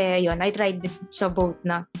kasi yun, I tried it sa both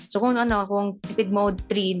na. So kung tipid mode,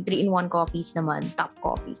 3-in-1 coffees naman, top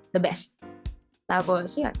coffee, the best.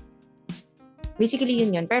 Tapos yun, basically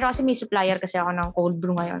yun. Pero kasi may supplier kasi ako ng cold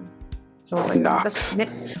brew ngayon. So tapos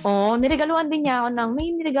niregaluhan din niya ako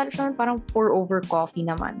may niregalo siya parang pour over coffee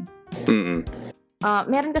naman.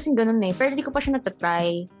 Meron kasing ganun pero di ko pa siya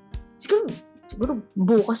natatry. Siguro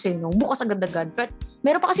bukas no? Bukas agad-agad. But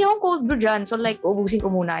meron pa kasi akong cold brew dyan. So like, ubusin ko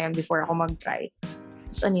muna yan before ako mag-try.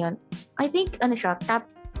 Tapos ano yan? I think, siya,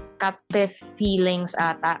 Cafe Feelings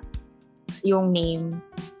ata yung name.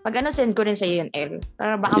 Pag send ko rin sa'yo yun, El.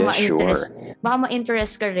 Para baka ma-interest. Sure. Baka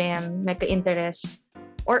ma-interest ka rin. May ka-interest.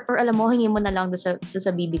 Or alam mo, hingin mo na lang doon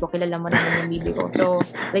sa bibi ko. Kilala mo naman yung bibi ko. So,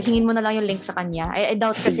 like, hingin mo na lang yung link sa kanya. I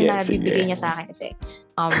doubt kasi bibigay niya sa akin kasi.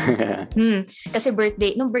 Kasi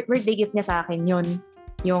birthday gift niya sa akin yun.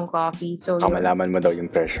 Yung coffee. So, malaman mo daw yung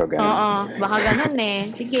presyo. Ganun. Oo. Baka ganun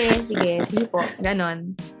Sige po.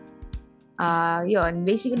 Ganun. Yun.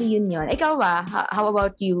 Basically, yun. Ikaw ba? How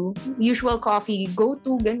about you? Usual coffee,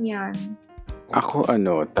 go-to, ganyan. Ako,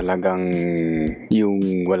 talagang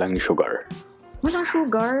yung walang sugar. Walang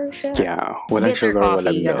sugar? Shit. Yeah, walang bitter sugar,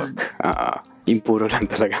 coffee, walang milk. Yung puro lang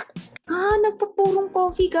talaga. Nagpapurong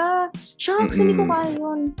coffee ka. Shucks, hindi ko kaya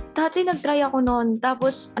yun. Dati nag-try ako nun.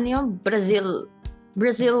 Tapos, Brazilian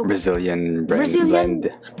blend.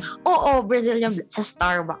 Oo, Brazilian blend. Sa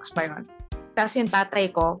Starbucks pa yun. Tapos yung tatay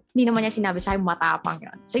ko, hindi naman niya sinabi sa akin, matapang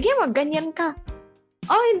yun. Sige, ganyan ka.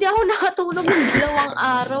 Hindi ako nakatulog ng 2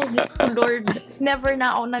 araw. Diyos ko, Lord. Never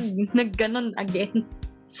na ako nag-ganon again.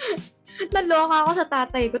 Naloka ako sa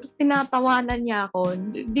tatay ko, tapos tinatawanan niya ako.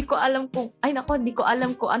 Di ko alam kung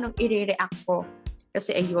anong i-react ko.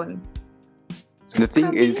 Kasi ayun. The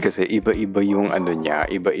thing is kasi iba-iba yung niya,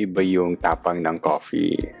 iba-iba yung tapang ng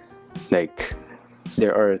coffee. Like,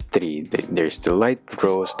 there are 3. There's the light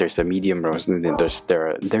roast, there's the medium roast, and then there's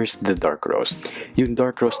the dark roast. Yung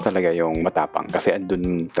dark roast talaga yung matapang kasi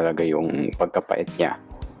andun talaga yung pagkapait niya.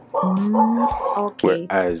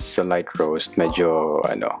 Okay. Whereas sa light roast, medyo,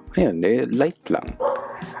 light lang.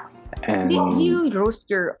 And do you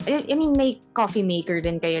roast may coffee maker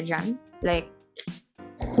din kayo dyan? Like,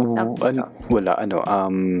 wala,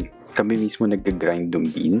 kami mismo nag-grind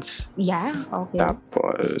ng beans. Yeah, okay.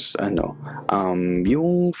 Tapos,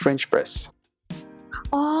 yung French press.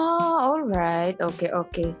 Alright.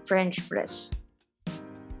 Okay. French press.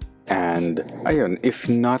 And, ayun, if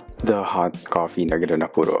not the hot coffee na gano'n na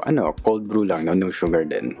puro, cold brew lang, no sugar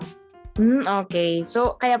din. Okay.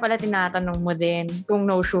 So, kaya pala tinatanong mo din kung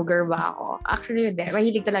no sugar ba ako. Actually,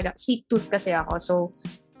 mahilig talaga. Sweet tooth kasi ako. So,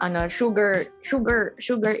 sugar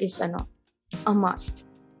is, a must.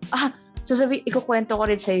 Ikukwento ko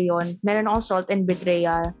rin sa'yo yun. Meron akong salt and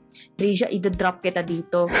betrayal. Regia, i-drop kita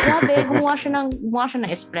dito. Grabe, gumawa siya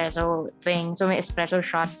ng espresso thing. So, may espresso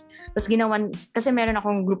shots. Tapos kasi meron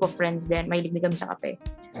akong group of friends din. Mahilig din kami sa kape.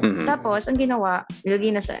 Tapos, ang ginawa,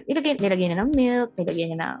 nilagay na ng milk,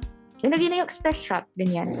 nilagay na yung espresso shot,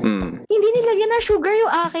 ganyan. Hindi nilagyan na sugar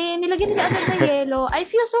yung akin. Nilagyan nila agad na yellow. I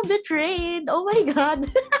feel so betrayed. Oh my God.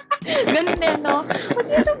 Ganun din, no? I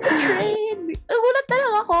feel so betrayed. Nagulat na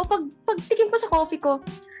lang ako. Pag tikim ko sa coffee ko,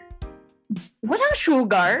 walang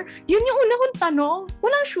sugar? Yun yung una kong tanong.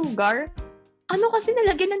 Walang sugar? Kasi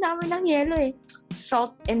nilagyan na namin ng yellow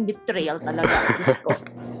Salt and betrayal talaga.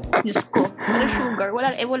 Diyos ko. Walang sugar.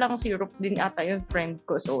 Walang syrup din ata yung friend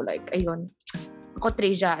ko. So like, ayun. Ako,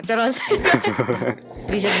 Treja. Pero,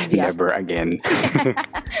 Treja Bibia. Never again.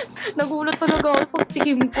 Nagulat talaga ako pag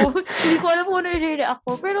tikim ko. Hindi ko alam kung ano i-react ako.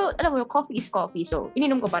 Pero, alam mo, coffee is coffee. So,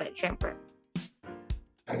 ininom ko pa rin, syempre.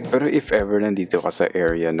 Pero if ever nandito ka sa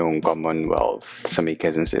area nung Commonwealth sa may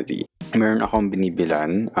Quezon City, meron akong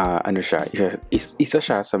binibilan. Isa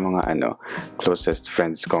siya sa mga closest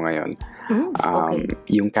friends ko ngayon. Okay.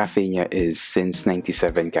 Yung cafe niya is Since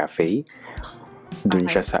 97 Cafe. Doon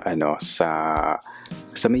siya sa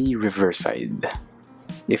may Riverside.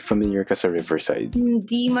 If familiar ka sa Riverside.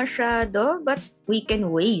 Hindi masyado, but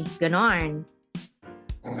weekend ways, ganon.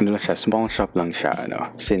 Small shop lang siya,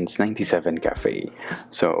 Since 97 Cafe.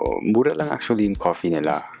 So, mura lang actually yung coffee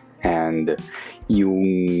nila. And yung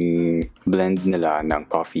blend nila ng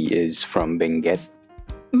coffee is from Benguet.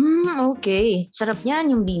 Okay. Sarap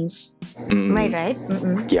niyan yung beans. Am I right?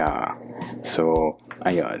 Yeah. So,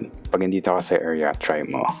 ayun. Pag nandito ka sa area, try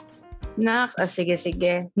mo. Nax,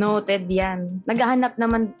 sige. Noted yan. Naghahanap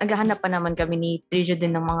pa naman kami ni Trijo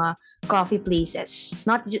din ng mga coffee places.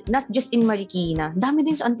 Not just in Marikina. Dami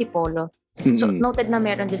din sa Antipolo. So, noted na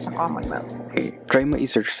meron din sa Commonwealth. Try mo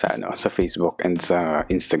i-search sa Facebook and sa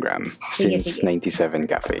Instagram. Since 97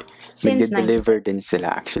 Cafe. Nag-deliver din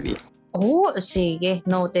sila actually. Oh, sige.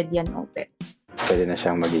 Noted yan, noted. Pwede na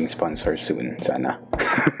siyang maging sponsor soon, sana.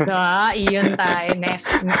 Iyon tayo. Nice.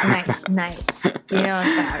 Yun yung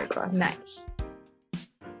sabi ko. Nice.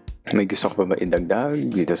 May gusto ko pa ba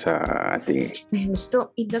idagdag dito sa ating... May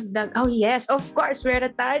gusto idagdag. Oh yes, of course.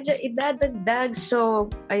 Meron tayo dyan idadagdag. So,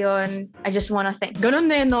 ayun. I just wanna thank... Ganun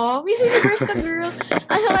din, no? Miss Universe ka, girl.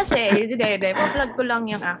 Kasi, pa-plug ko lang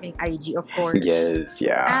yung aking IG, of course. Yes,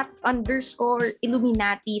 yeah.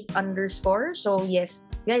 @_Illuminati_. So, yes.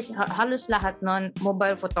 Guys, halos lahat nun,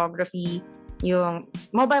 mobile photography. Yung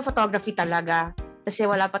mobile photography talaga. Kasi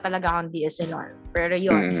wala pa talaga akong DSLR. Pero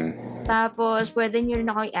yun. Tapos, pwede nyo rin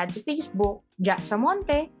ako i-add sa Facebook, Ja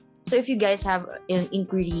Samonte. So, if you guys have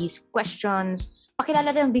inquiries, questions,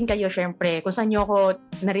 pakilala lang din kayo, syempre, kung saan nyo ako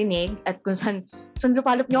narinig at kung saan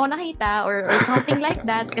lupalop nyo ako nakita or something like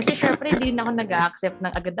that. Kasi, syempre, hindi rin ako nag-accept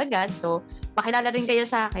ng agad-agad. So, pakilala rin kayo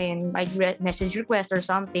sa akin by message request or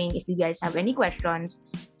something if you guys have any questions.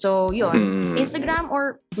 So, yun. Instagram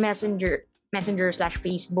or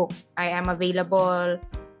Messenger/Facebook. I am available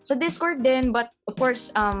sa Discord din, but of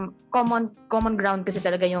course, common ground kasi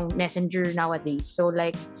talaga yung Messenger nowadays. So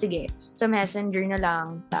like, sige, sa Messenger na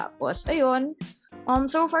lang. Tapos, ayun.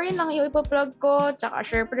 So far yun lang yung ipa-plug ko. Tsaka,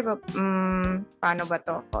 syempre, paano ba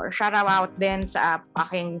to? Or shout out din sa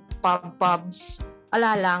aking pubs.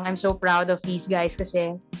 Ala lang, I'm so proud of these guys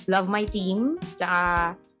kasi love my team.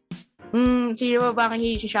 Tsaka, sino ba bang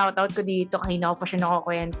i-shoutout ko dito? Kanina ko pa siya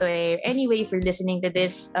nakakwento eh. Anyway, if you're listening to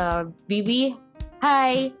this, BB,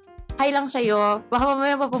 hi! Hi lang sa'yo. Baka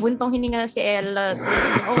mamaya papabuntong hininga si Ella.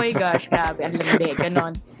 Oh my gosh, grabe. Ang landi,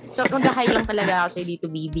 ganon. So, mag-hi lang talaga ako sa'yo dito,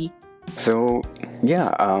 BB. So,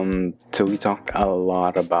 yeah, so we talked a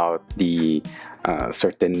lot about the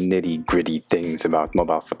certain nitty-gritty things about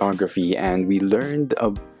mobile photography, and we learned a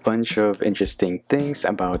bunch of interesting things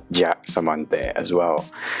about Ja Samonte as well.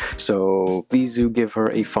 So please do give her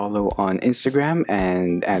a follow on Instagram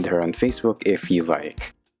and add her on Facebook if you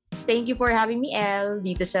like. Thank you for having me, Elle,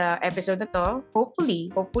 dito sa episode na to. Hopefully,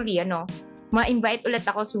 ma-invite ulit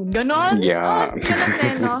ako soon. Ganon? Yeah.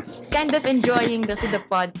 No? Kind of enjoying the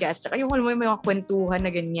podcast. Tsaka yung may mga kwentuhan na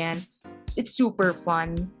ganyan. It's super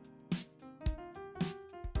fun.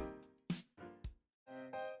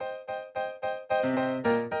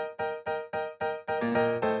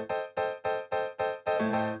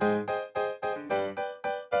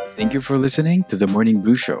 Thank you for listening to The Morning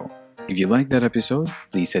Brew Show. If you like that episode,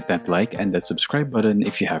 please hit that like and that subscribe button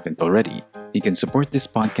if you haven't already. You can support this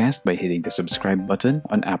podcast by hitting the subscribe button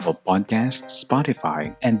on Apple Podcasts,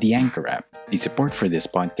 Spotify, and the Anchor app. The support for this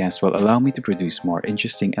podcast will allow me to produce more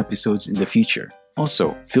interesting episodes in the future.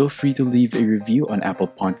 Also, feel free to leave a review on Apple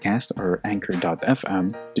Podcast or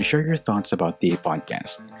Anchor.fm to share your thoughts about the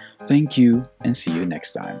podcast. Thank you, and see you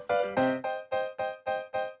next time.